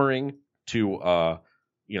stammering to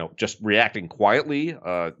just reacting quietly.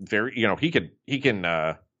 He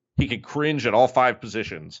can cringe at all 5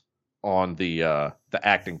 positions on the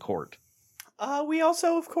acting court. We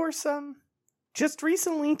also, of course, just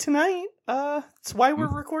recently tonight, that's why we're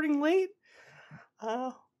recording late,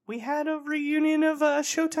 we had a reunion of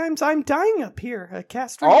Showtime's I'm Dying Up Here, a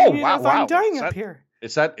cast reunion of I'm Dying Up Here. I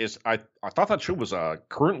thought that show was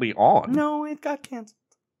currently on. No, it got canceled.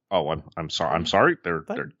 Oh, I'm sorry.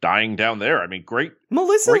 They're dying down there. I mean, great.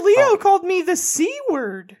 Melissa Leo called me the C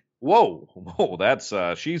word. Whoa, that's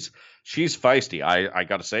she's feisty. I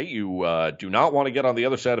gotta say, you do not want to get on the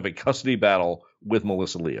other side of a custody battle with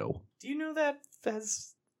Melissa Leo. Do you know that?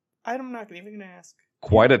 I'm not even gonna ask.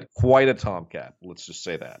 Quite a tomcat. Let's just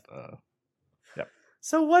say that. Yep.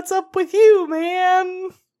 So what's up with you, man?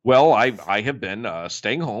 Well, I have been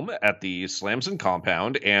staying home at the Slamson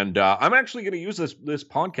compound, and I'm actually going to use this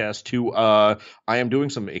podcast to I am doing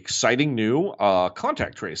some exciting new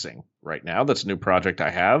contact tracing right now. That's a new project I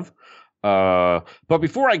have. But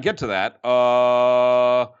before I get to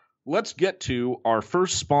that, let's get to our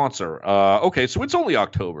first sponsor. Okay, so it's only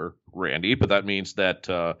October, Randy, but that means that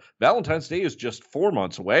Valentine's Day is just 4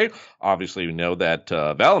 months away. Obviously, we know that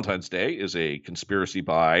Valentine's Day is a conspiracy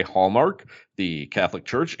by Hallmark, the Catholic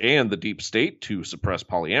Church, and the Deep State to suppress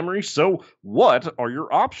polyamory. So what are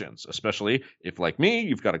your options, especially if, like me,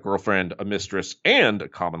 you've got a girlfriend, a mistress, and a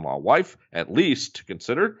common-law wife, at least, to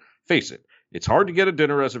consider? Face it, it's hard to get a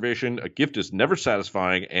dinner reservation, a gift is never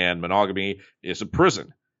satisfying, and monogamy is a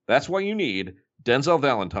prison. That's why you need Denzel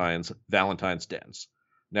Valentine's Dens.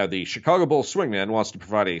 Now, the Chicago Bulls swingman wants to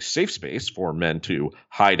provide a safe space for men to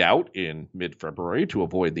hide out in mid-February to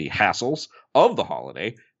avoid the hassles of the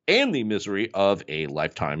holiday and the misery of a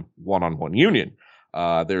lifetime one-on-one union.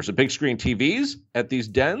 There's a big screen TVs at these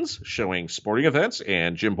dens showing sporting events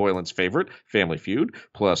and Jim Boylan's favorite, Family Feud,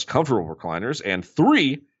 plus comfortable recliners and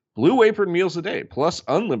 3 Blue Apron meals a day, plus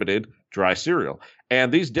unlimited dry cereal.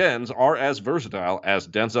 And these dens are as versatile as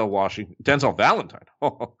Denzel Valentine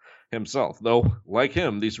himself, though, like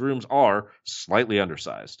him, these rooms are slightly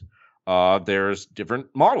undersized. There's different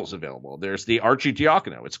models available. There's the Archie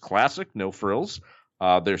Giacono. It's classic, no frills.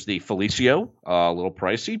 There's the Felicio, a little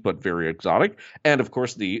pricey, but very exotic. And, of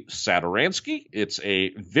course, the Satoransky. It's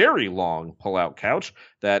a very long pull-out couch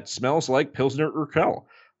that smells like Pilsner Urquell.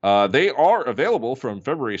 They are available from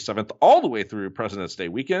February 7th all the way through President's Day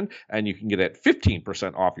weekend, and you can get it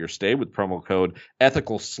 15% off your stay with promo code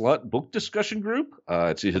Ethical Slut Book Discussion Group.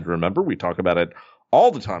 It's easy to remember. We talk about it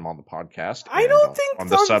all the time on the podcast. I don't think on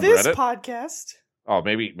the on subreddit. this podcast. Oh,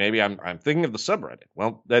 maybe I'm thinking of the subreddit.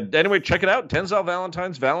 Well, anyway, check it out. Tenzel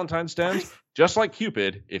Valentine's stands just like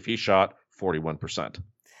Cupid if he shot 41%.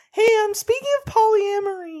 Hey, speaking of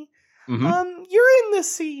polyamory, you're in the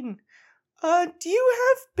scene. Do you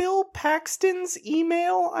have Bill Paxton's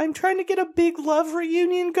email? I'm trying to get a big love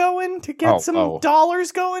reunion going to get some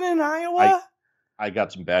dollars going in Iowa. I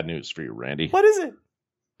got some bad news for you, Randy. What is it?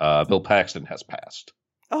 Bill Paxton has passed.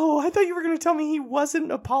 Oh, I thought you were going to tell me he wasn't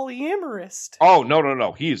a polyamorist. Oh,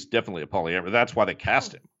 no. He's definitely a polyamorist. That's why they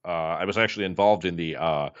cast him. I was actually involved in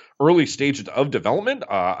the early stages of development.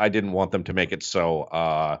 I didn't want them to make it so,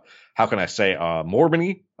 how can I say,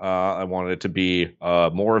 Mormon-y. I wanted it to be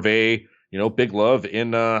more of a, big love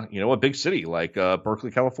in, a big city like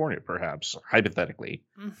Berkeley, California, perhaps, hypothetically.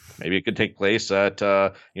 Maybe it could take place at,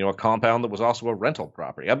 a compound that was also a rental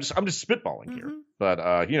property. I'm just spitballing here. But,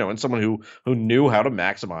 and someone who knew how to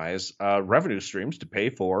maximize revenue streams to pay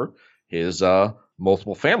for his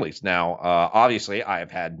multiple families. Now, obviously, I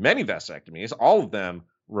have had many vasectomies, all of them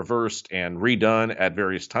reversed and redone at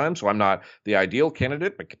various times, so I'm not the ideal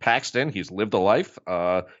candidate. But Paxton, he's lived a life.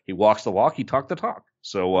 He walks the walk, he talked the talk.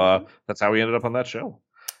 So that's how we ended up on that show.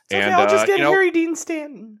 Okay, I'll just get Harry Dean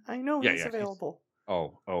Stanton. I know he's available.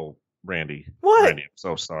 Oh, Randy. What? Randy, I'm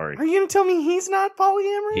so sorry. Are you going to tell me he's not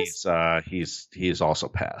polyamorous? He's also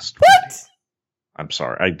passed. What? Randy. I'm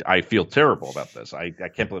sorry. I feel terrible about this. I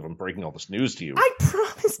can't believe I'm breaking all this news to you. I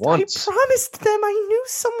promised them I knew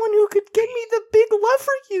someone who could get me the big love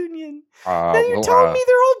reunion. Now you're telling me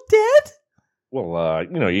they're all dead?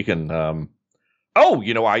 Well, you can.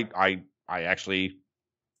 I actually,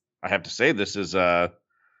 I have to say this is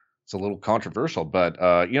it's a little controversial, but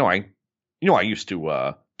I used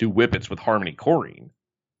to do whippets with Harmony Korine,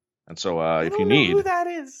 and so if you need, who that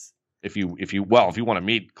is, if you want to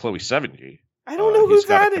meet Chloe Sevigny. I don't know who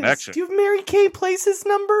that is. Do you have Mary Kay Place's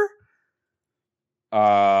number?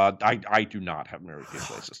 I do not have Mary Kay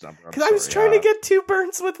Place's number. Because I was trying to get two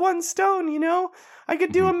birds with one stone, I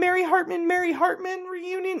could do a Mary Hartman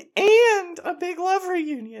reunion and a big love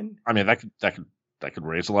reunion. I mean, that could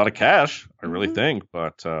raise a lot of cash, I really think,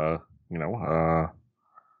 but I'm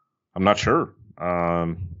not sure.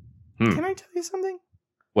 Can I tell you something?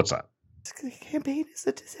 What's that? The campaign is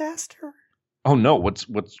a disaster. Oh no, what's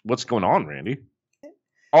going on, Randy?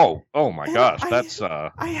 Oh my gosh, that's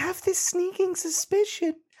I have this sneaking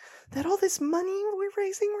suspicion that all this money we're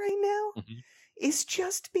raising right now is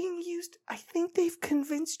just being used. I think they've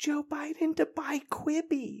convinced Joe Biden to buy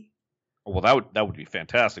Quibi. Well, that would be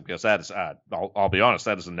fantastic, because that is I'll be honest,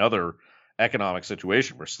 that is another economic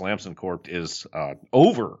situation where Slamson Corp is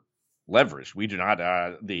over leveraged. We do not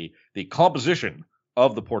the composition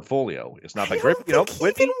of the portfolio is not that great. He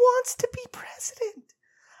even wants to be president.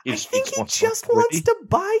 I think he just wants to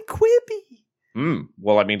buy Quibi.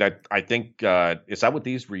 Well, I mean, I think is that what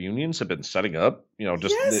these reunions have been setting up?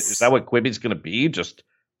 Is that what Quibi's going to be? Just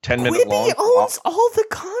 10-minute long. Quibi owns all the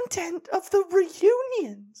content of the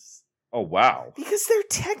reunions. Oh wow! Because they're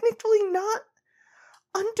technically not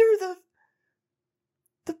under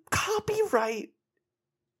the copyright.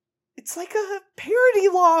 It's like a parody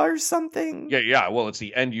law or something. Yeah. Well, it's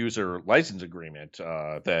the end user license agreement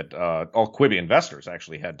that all Quibi investors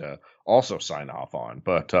actually had to also sign off on.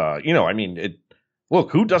 But I mean,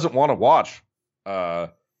 look, who doesn't want to watch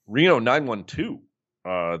Reno 912,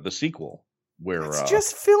 the sequel, where it's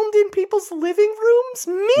just filmed in people's living rooms?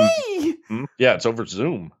 Me. Yeah, it's over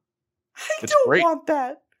Zoom. I don't want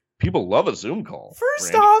that. People love a Zoom call.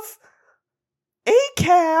 First off, a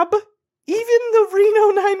cab. Even the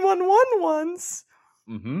Reno 911 ones.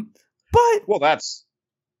 But well, that's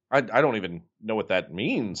I don't even know what that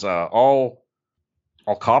means. All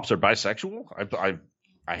cops are bisexual.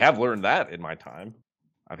 I have learned that in my time.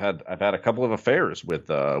 I've had a couple of affairs with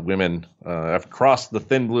women. I've crossed the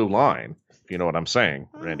thin blue line. If you know what I'm saying,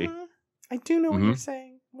 Randy. I do know what you're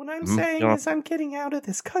saying. What I'm saying is I'm getting out of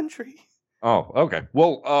this country. Oh, okay.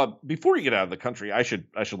 Well, before you get out of the country, I should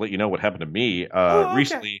let you know what happened to me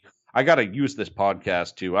recently. I got to use this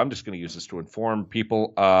podcast I'm just going to use this to inform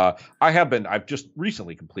people. I've just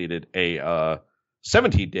recently completed a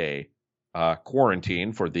 17-day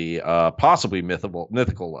quarantine for the possibly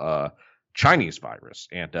mythical Chinese virus.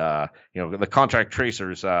 And, the contract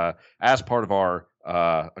tracers, as part of our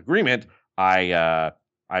agreement, I've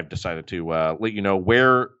decided to let you know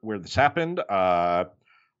where this happened.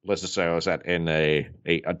 Let's just say I was in a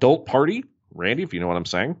adult party, Randy, if you know what I'm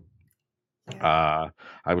saying. I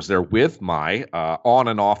was there with my on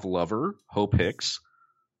and off lover, Hope Hicks.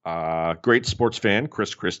 Great sports fan,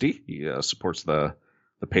 Chris Christie. He supports the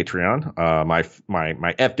Patreon. My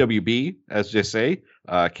FWB, as they say,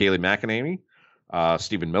 Kaylee McEnany,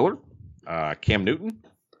 Stephen Miller, Cam Newton,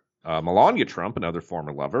 Melania Trump, another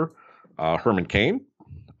former lover, Herman Cain,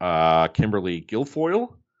 Kimberly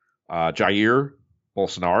Guilfoyle, Jair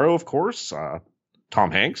Bolsonaro, of course,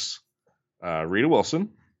 Tom Hanks, Rita Wilson,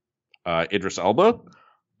 Idris Elba,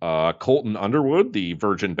 Colton Underwood, the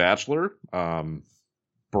Virgin Bachelor,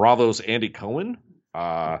 Bravo's Andy Cohen,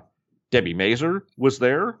 Debbie Mazur was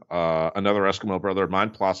there, another Eskimo brother of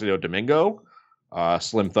mine, Placido Domingo,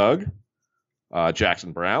 Slim Thug,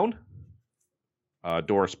 Jackson Brown,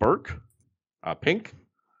 Doris Burke, Pink,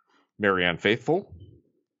 Marianne Faithfull,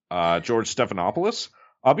 George Stephanopoulos.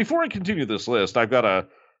 Before I continue this list, I've got to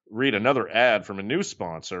read another ad from a new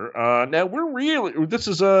sponsor. Now, this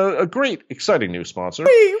is a great, exciting new sponsor.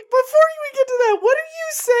 Wait, before you get to that, what are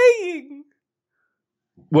you saying?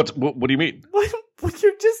 What do you mean? What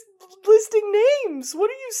you're just listing names. What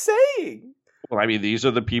are you saying? Well, I mean, these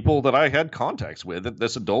are the people that I had contacts with at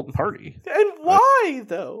this adult party. And why,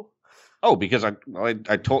 though? Oh, because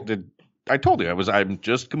I told you I'm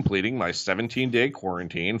just completing my 17-day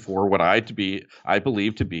quarantine for what I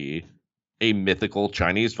believe to be a mythical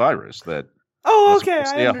Chinese virus that. Oh, okay,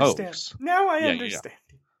 I understand. Now I understand.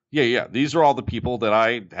 Yeah. These are all the people that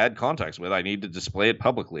I had contacts with. I need to display it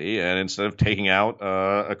publicly, and instead of taking out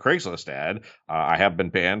a Craigslist ad, I have been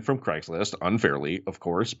banned from Craigslist, unfairly, of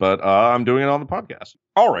course, but I'm doing it on the podcast.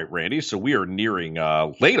 All right, Randy, so we are nearing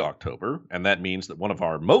late October, and that means that one of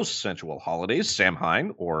our most sensual holidays,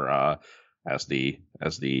 Samhain, or as the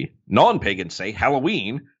non-pagans say,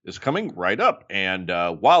 Halloween, is coming right up. And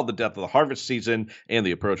while the death of the harvest season and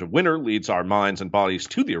the approach of winter leads our minds and bodies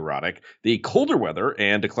to the erotic, the colder weather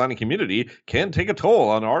and declining humidity can take a toll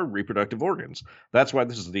on our reproductive organs. That's why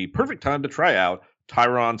this is the perfect time to try out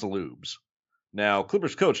Tyron's Lubes. Now,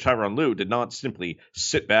 Clippers coach Tyronn Lue did not simply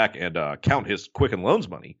sit back and count his Quicken Loans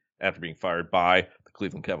money after being fired by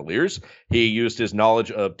Cleveland Cavaliers. He used his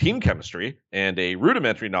knowledge of team chemistry and a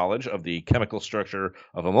rudimentary knowledge of the chemical structure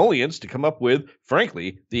of emollients to come up with,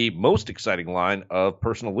 frankly, the most exciting line of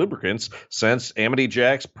personal lubricants since Amity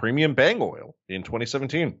Jack's Premium Bang Oil in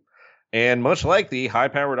 2017. And much like the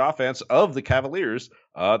high-powered offense of the Cavaliers,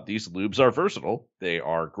 these lubes are versatile. They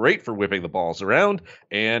are great for whipping the balls around,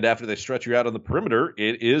 and after they stretch you out on the perimeter,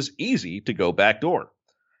 it is easy to go backdoor.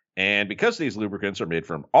 And because these lubricants are made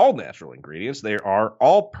from all natural ingredients, they are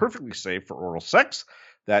all perfectly safe for oral sex.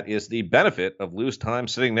 That is the benefit of Lue's time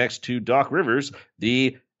sitting next to Doc Rivers,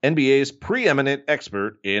 the NBA's preeminent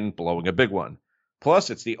expert in blowing a big one. Plus,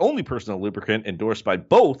 it's the only personal lubricant endorsed by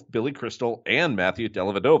both Billy Crystal and Matthew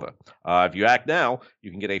Dellavedova. If you act now,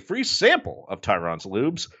 you can get a free sample of Tyron's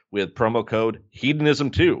Lubes with promo code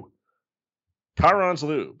HEDONISM2. Tyron's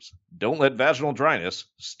Lubes. Don't let vaginal dryness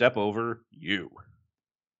step over you.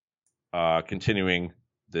 Continuing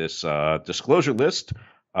this disclosure list,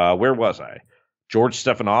 where was I? George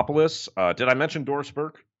Stephanopoulos. Did I mention Doris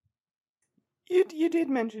Burke? You did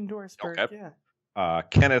mention Doris Burke, okay. Yeah.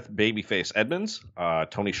 Kenneth Babyface Edmonds,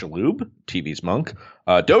 Tony Shalhoub, TV's Monk,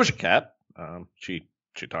 Doja Cat. She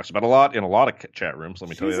talks about a lot in a lot of chat rooms. Let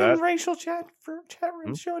me tell you that. She's in racial chat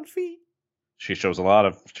rooms showing feet. She shows a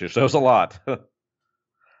lot.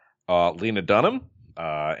 Lena Dunham,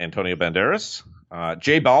 Antonio Banderas,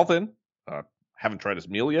 Jay Balvin. Haven't tried his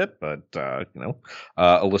meal yet, but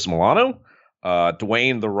Alyssa Milano,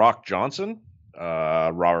 Dwayne The Rock Johnson,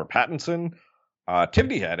 Robert Pattinson,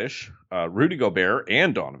 Tiffany Haddish, Rudy Gobert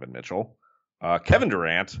and Donovan Mitchell, Kevin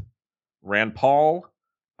Durant, Rand Paul,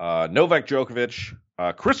 Novak Djokovic,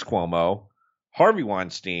 Chris Cuomo, Harvey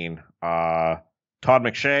Weinstein, Todd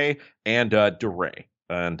McShay, and DeRay.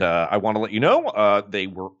 And I want to let you know they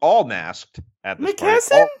were all masked at this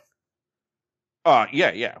McKesson? Party.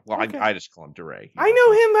 Yeah. Well, okay. I just call him DeRay. I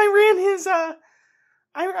know him.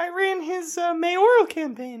 I ran his mayoral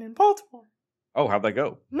campaign in Baltimore. Oh, how'd that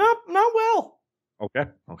go? Not well. Okay.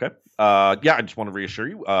 Yeah, I just want to reassure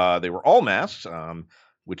you. They were all masked,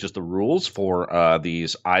 which is the rules for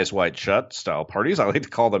these eyes wide shut style parties. I like to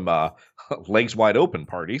call them legs wide open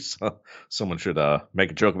parties. Someone should make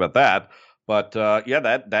a joke about that. But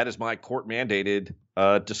yeah, that is my court mandated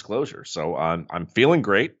disclosure. So I'm feeling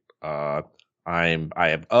great. I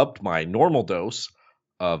have upped my normal dose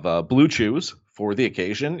of Blue Chews for the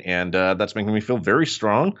occasion, and that's making me feel very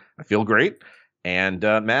strong. I feel great, and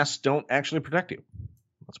masks don't actually protect you.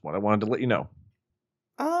 That's what I wanted to let you know.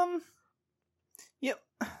 Yeah.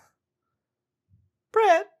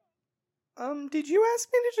 Brett, did you ask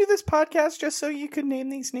me to do this podcast just so you could name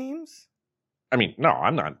these names? I mean, no,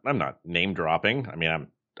 I'm not name dropping. I mean,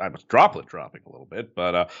 I was droplet dropping a little bit,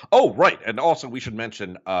 but oh right, and also we should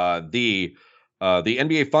mention the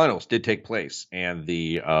NBA Finals did take place, and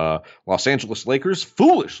the Los Angeles Lakers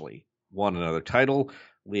foolishly won another title,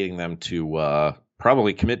 leading them to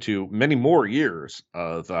probably commit to many more years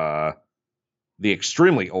of the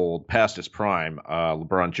extremely old, past his prime,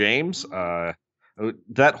 LeBron James. Did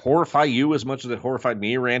that horrify you as much as it horrified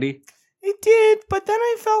me, Randy? It did, but then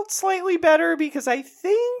I felt slightly better because I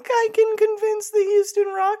think I can convince the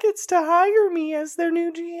Houston Rockets to hire me as their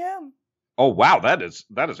new GM. Oh wow, that is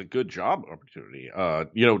a good job opportunity.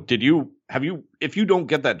 If you don't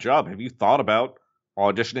get that job, have you thought about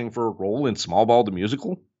auditioning for a role in Small Ball the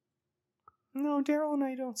Musical? No, Daryl and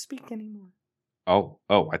I don't speak anymore. Oh,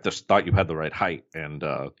 I just thought you had the right height and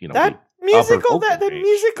that musical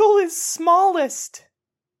is Smallest.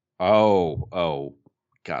 Oh,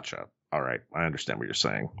 gotcha. All right, I understand what you're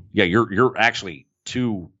saying. Yeah, you're actually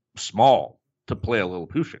too small to play a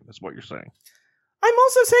Lilliputian, is what you're saying. I'm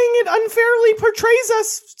also saying it unfairly portrays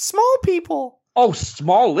us small people. Oh,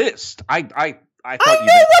 smallest. I thought I you know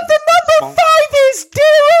what the number 5 is,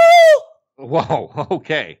 Daryl! Whoa,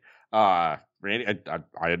 okay. Randy,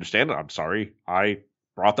 I understand it. I'm sorry I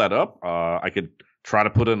brought that up. I could try to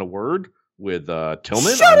put in a word with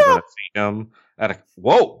Tillman. Shut up! Gonna see him at a...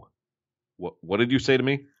 Whoa! What did you say to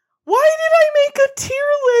me? Why did I make a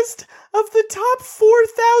tier list of the top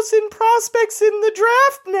 4,000 prospects in the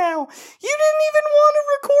draft now? You didn't even want to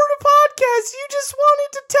record a podcast. You just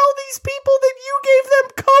wanted to tell these people that you gave them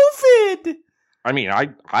COVID. I mean,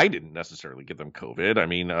 I didn't necessarily give them COVID. I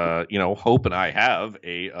mean, Hope and I have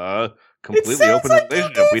a completely open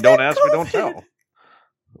relationship. We don't ask, we don't tell.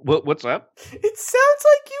 What's that? It sounds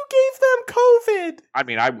like you gave them COVID. I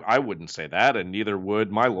mean, I wouldn't say that, and neither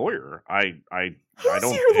would my lawyer. Who's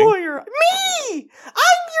your lawyer? Me!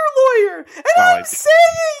 I'm your lawyer, and I'm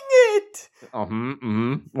saying it.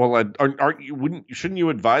 Well, shouldn't you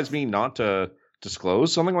advise me not to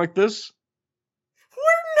disclose something like this?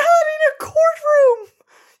 We're not in a courtroom.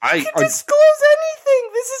 You can disclose anything.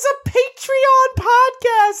 This is a Patreon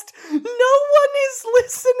podcast. No one is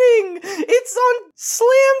listening. It's on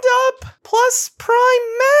Slammed Up plus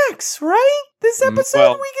Prime Max, right? This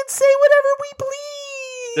episode we can say whatever we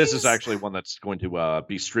please. This is actually one that's going to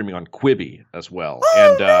be streaming on Quibi as well. Oh,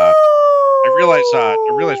 and no! I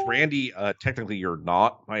realize, Randy, technically you're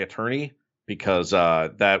not my attorney because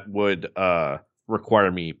that would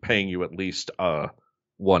require me paying you at least $1.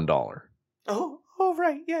 Oh,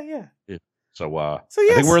 right. Yeah. So yes.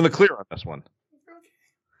 I think we're in the clear on this one.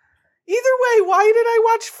 Either way, why did I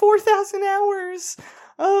watch 4,000 hours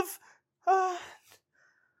of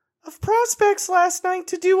prospects last night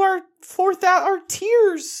to do our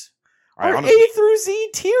tiers? Our A through Z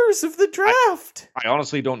tiers of the draft. I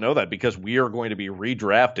honestly don't know that because we are going to be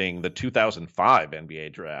redrafting the 2005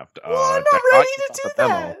 NBA draft. Well, I'm not ready to do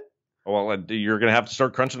that. Well, you're going to have to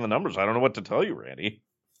start crunching the numbers. I don't know what to tell you, Randy.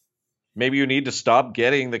 Maybe you need to stop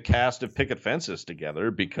getting the cast of Picket Fences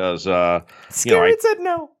together because, Scarrett said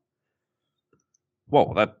no.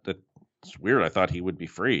 Whoa, that's weird. I thought he would be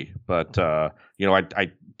free, but, I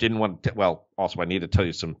didn't want to, also I need to tell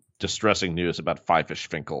you some distressing news about Five-Fish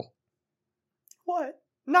Finkel. What?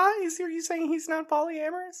 Are you saying he's not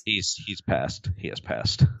polyamorous? He's passed. He has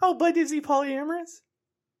passed. Oh, but is he polyamorous?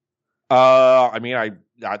 I mean, I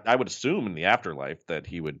would assume in the afterlife that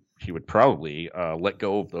he would probably let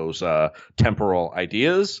go of those temporal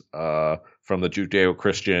ideas from the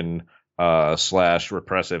Judeo-Christian /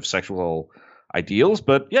 repressive sexual ideals.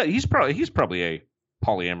 But yeah, he's probably a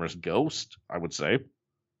polyamorous ghost, I would say.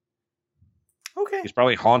 Okay. He's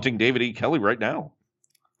probably haunting David E. Kelly right now.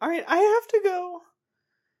 All right, I have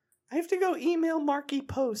to go email Marky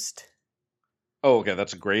Post. Oh, okay,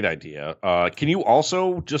 that's a great idea. Can you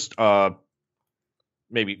also just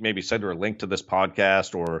maybe send her a link to this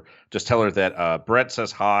podcast, or just tell her that Brett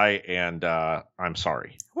says hi and I'm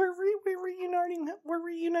sorry. We're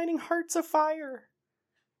reuniting Hearts of Fire.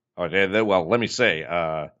 Okay, well, let me say,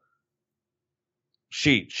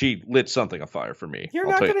 she lit something afire for me. You're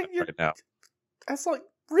I'll not tell gonna. you right now. That's like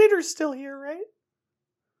Ritter's still here, right?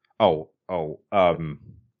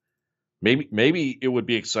 Maybe it would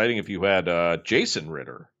be exciting if you had Jason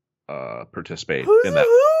Ritter participate in that.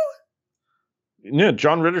 Who? Yeah,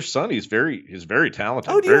 John Ritter's son. He's very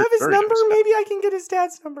talented. Oh, do you have his number? Maybe I can get his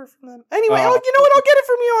dad's number from them. Anyway, you know what? I'll get it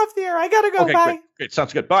from you off the air. I gotta go. Okay, bye. Great.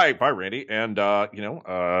 Sounds good. Bye, Randy. And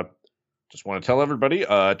just want to tell everybody,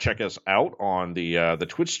 check us out on the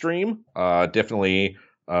Twitch stream. Definitely,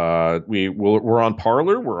 we're on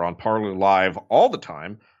Parler. We're on Parler Live all the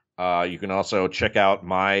time. You can also check out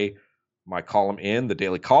my my column in the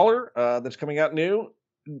Daily Caller that's coming out new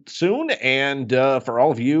soon. And for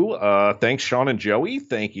all of you, thanks, Sean and Joey.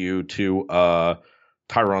 Thank you to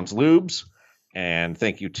Tyron's Lubes. And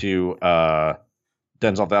thank you to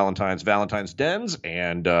Denzel Valentine's Dens.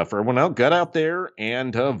 And for everyone else, get out there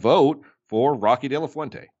and vote for Rocky De La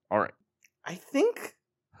Fuente. All right. I think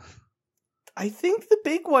the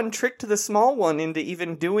big one tricked the small one into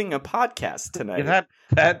even doing a podcast tonight.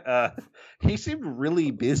 Yeah, he seemed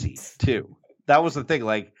really busy too. That was the thing.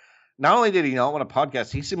 Like, not only did he not want a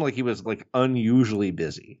podcast, he seemed like he was like unusually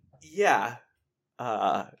busy. Yeah.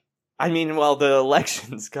 I mean, well, the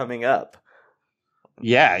election's coming up.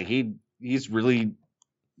 Yeah, he's really.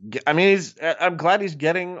 I mean, I'm glad he's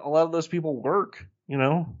getting a lot of those people work. You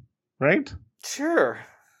know, right? Sure.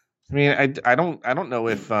 I mean, I don't know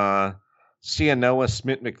if Sienna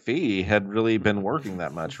Smith McPhee had really been working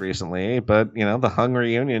that much recently, but you know, the Hung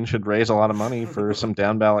reunion should raise a lot of money for some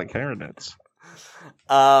down ballot candidates.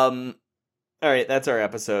 All right, that's our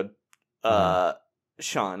episode.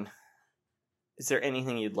 Sean, is there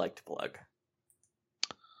anything you'd like to plug?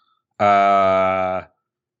 No.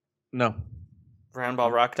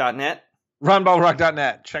 Roundballrock.net?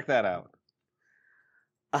 Roundballrock.net. Check that out.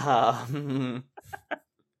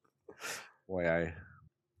 Boy,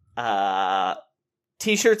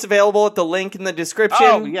 T-shirts available at the link in the description.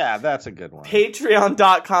 Oh, yeah, that's a good one.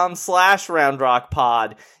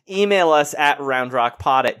 Patreon.com/RoundRockPod. Email us at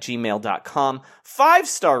roundrockpod@gmail.com.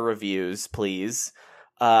 5-star reviews, please,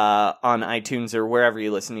 on iTunes or wherever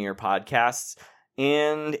you listen to your podcasts.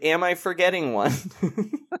 And am I forgetting one?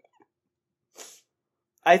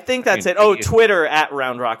 I think that's it. Oh, Twitter at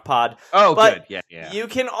RoundRockPod. Oh, but good. Yeah. You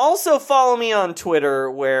can also follow me on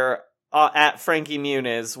Twitter where at Frankie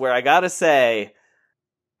Muniz, where I gotta say,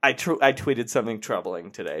 I tweeted something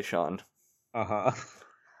troubling today, Sean. 5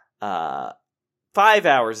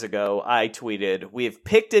 hours ago, I tweeted, "We have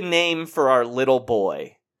picked a name for our little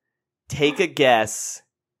boy. Take a guess.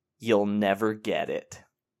 You'll never get it."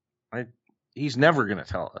 He's never going to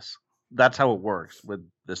tell us. That's how it works with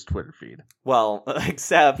this Twitter feed. Well,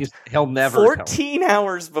 except he'll never 14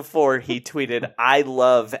 hours before he tweeted, "I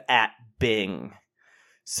love at Bing."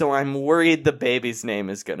 So I'm worried the baby's name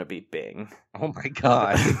is going to be Bing. Oh my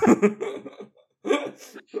God.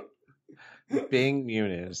 Bing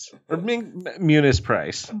Muniz. Or Bing Muniz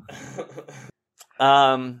Price.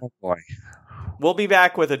 Oh boy. We'll be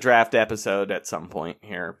back with a draft episode at some point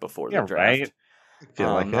here before the draft. Right.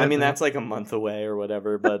 I mean, that's like a month away or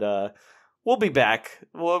whatever, but we'll be back.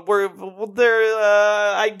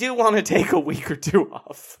 I do want to take a week or two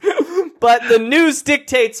off, but the news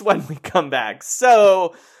dictates when we come back.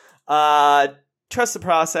 So, trust the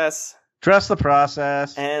process. Trust the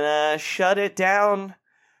process. And shut it down.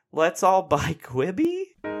 Let's all buy Quibi.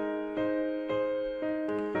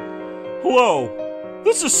 Hello,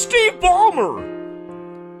 this is Steve Ballmer,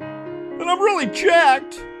 and I'm really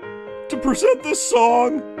jacked to present this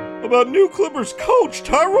song about new Clippers coach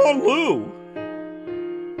Tyronn Lue.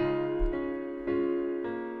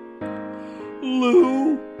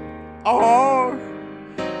 Lue are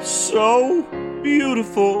so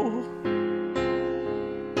beautiful.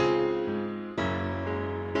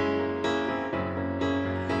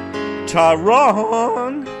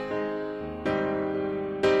 Tyronn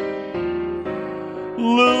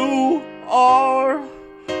Lue are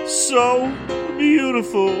so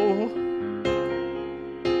beautiful.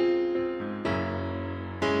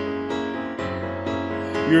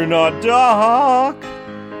 You're not Doc,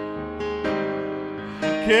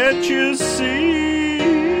 can't you see?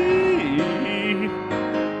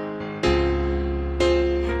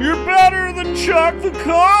 You're better than Chuck the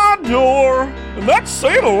Condor, and that's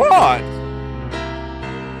saying a lot.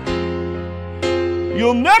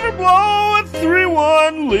 You'll never blow a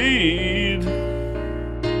 3-1 lead.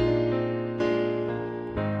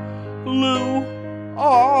 Lue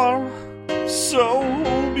are so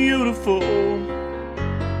beautiful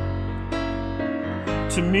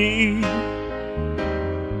to me.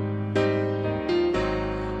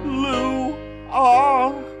 Lue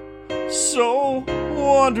are so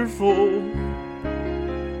wonderful.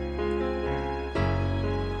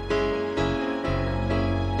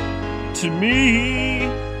 To me,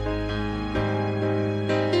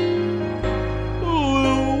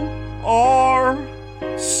 Lue are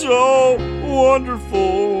so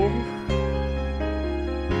wonderful.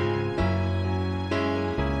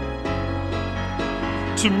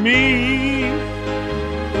 To me,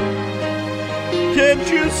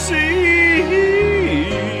 can't you see?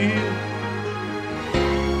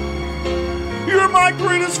 You're my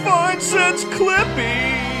greatest fine since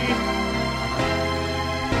Clippy.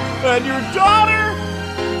 And your daughter,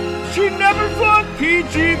 She never thought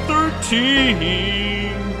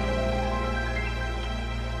PG-13.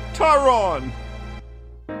 Taron.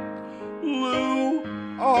 Lou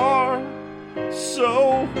are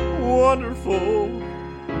so wonderful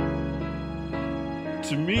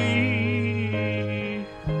to me.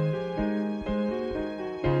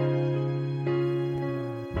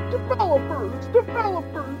 Developers.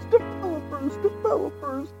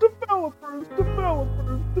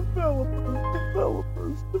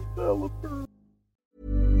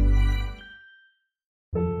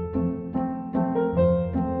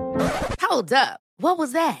 Hold up. What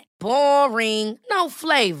was that? Boring. No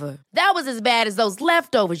flavor. That was as bad as those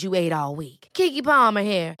leftovers you ate all week. Keke Palmer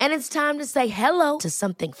here, and it's time to say hello to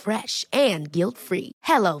something fresh and guilt-free.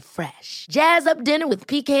 Hello Fresh. Jazz up dinner with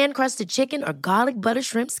pecan-crusted chicken or garlic butter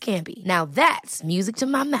shrimp scampi. Now that's music to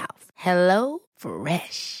my mouth. Hello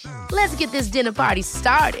Fresh. Let's get this dinner party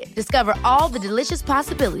started. Discover all the delicious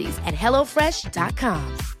possibilities at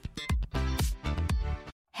hellofresh.com.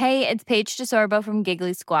 Hey, it's Paige DeSorbo from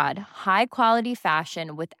Giggly Squad. High quality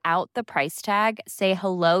fashion without the price tag. Say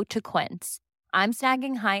hello to Quince. I'm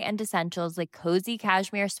snagging high-end essentials like cozy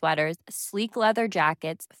cashmere sweaters, sleek leather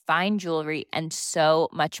jackets, fine jewelry, and so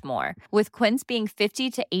much more. With Quince being 50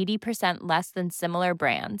 to 80% less than similar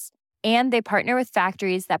brands. And they partner with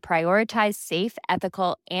factories that prioritize safe,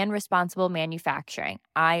 ethical, and responsible manufacturing.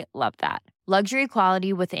 I love that. Luxury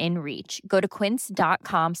quality within reach. Go to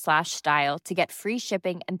quince.com/style to get free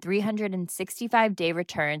shipping and 365-day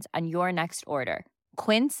returns on your next order.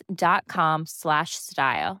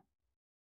 Quince.com/style.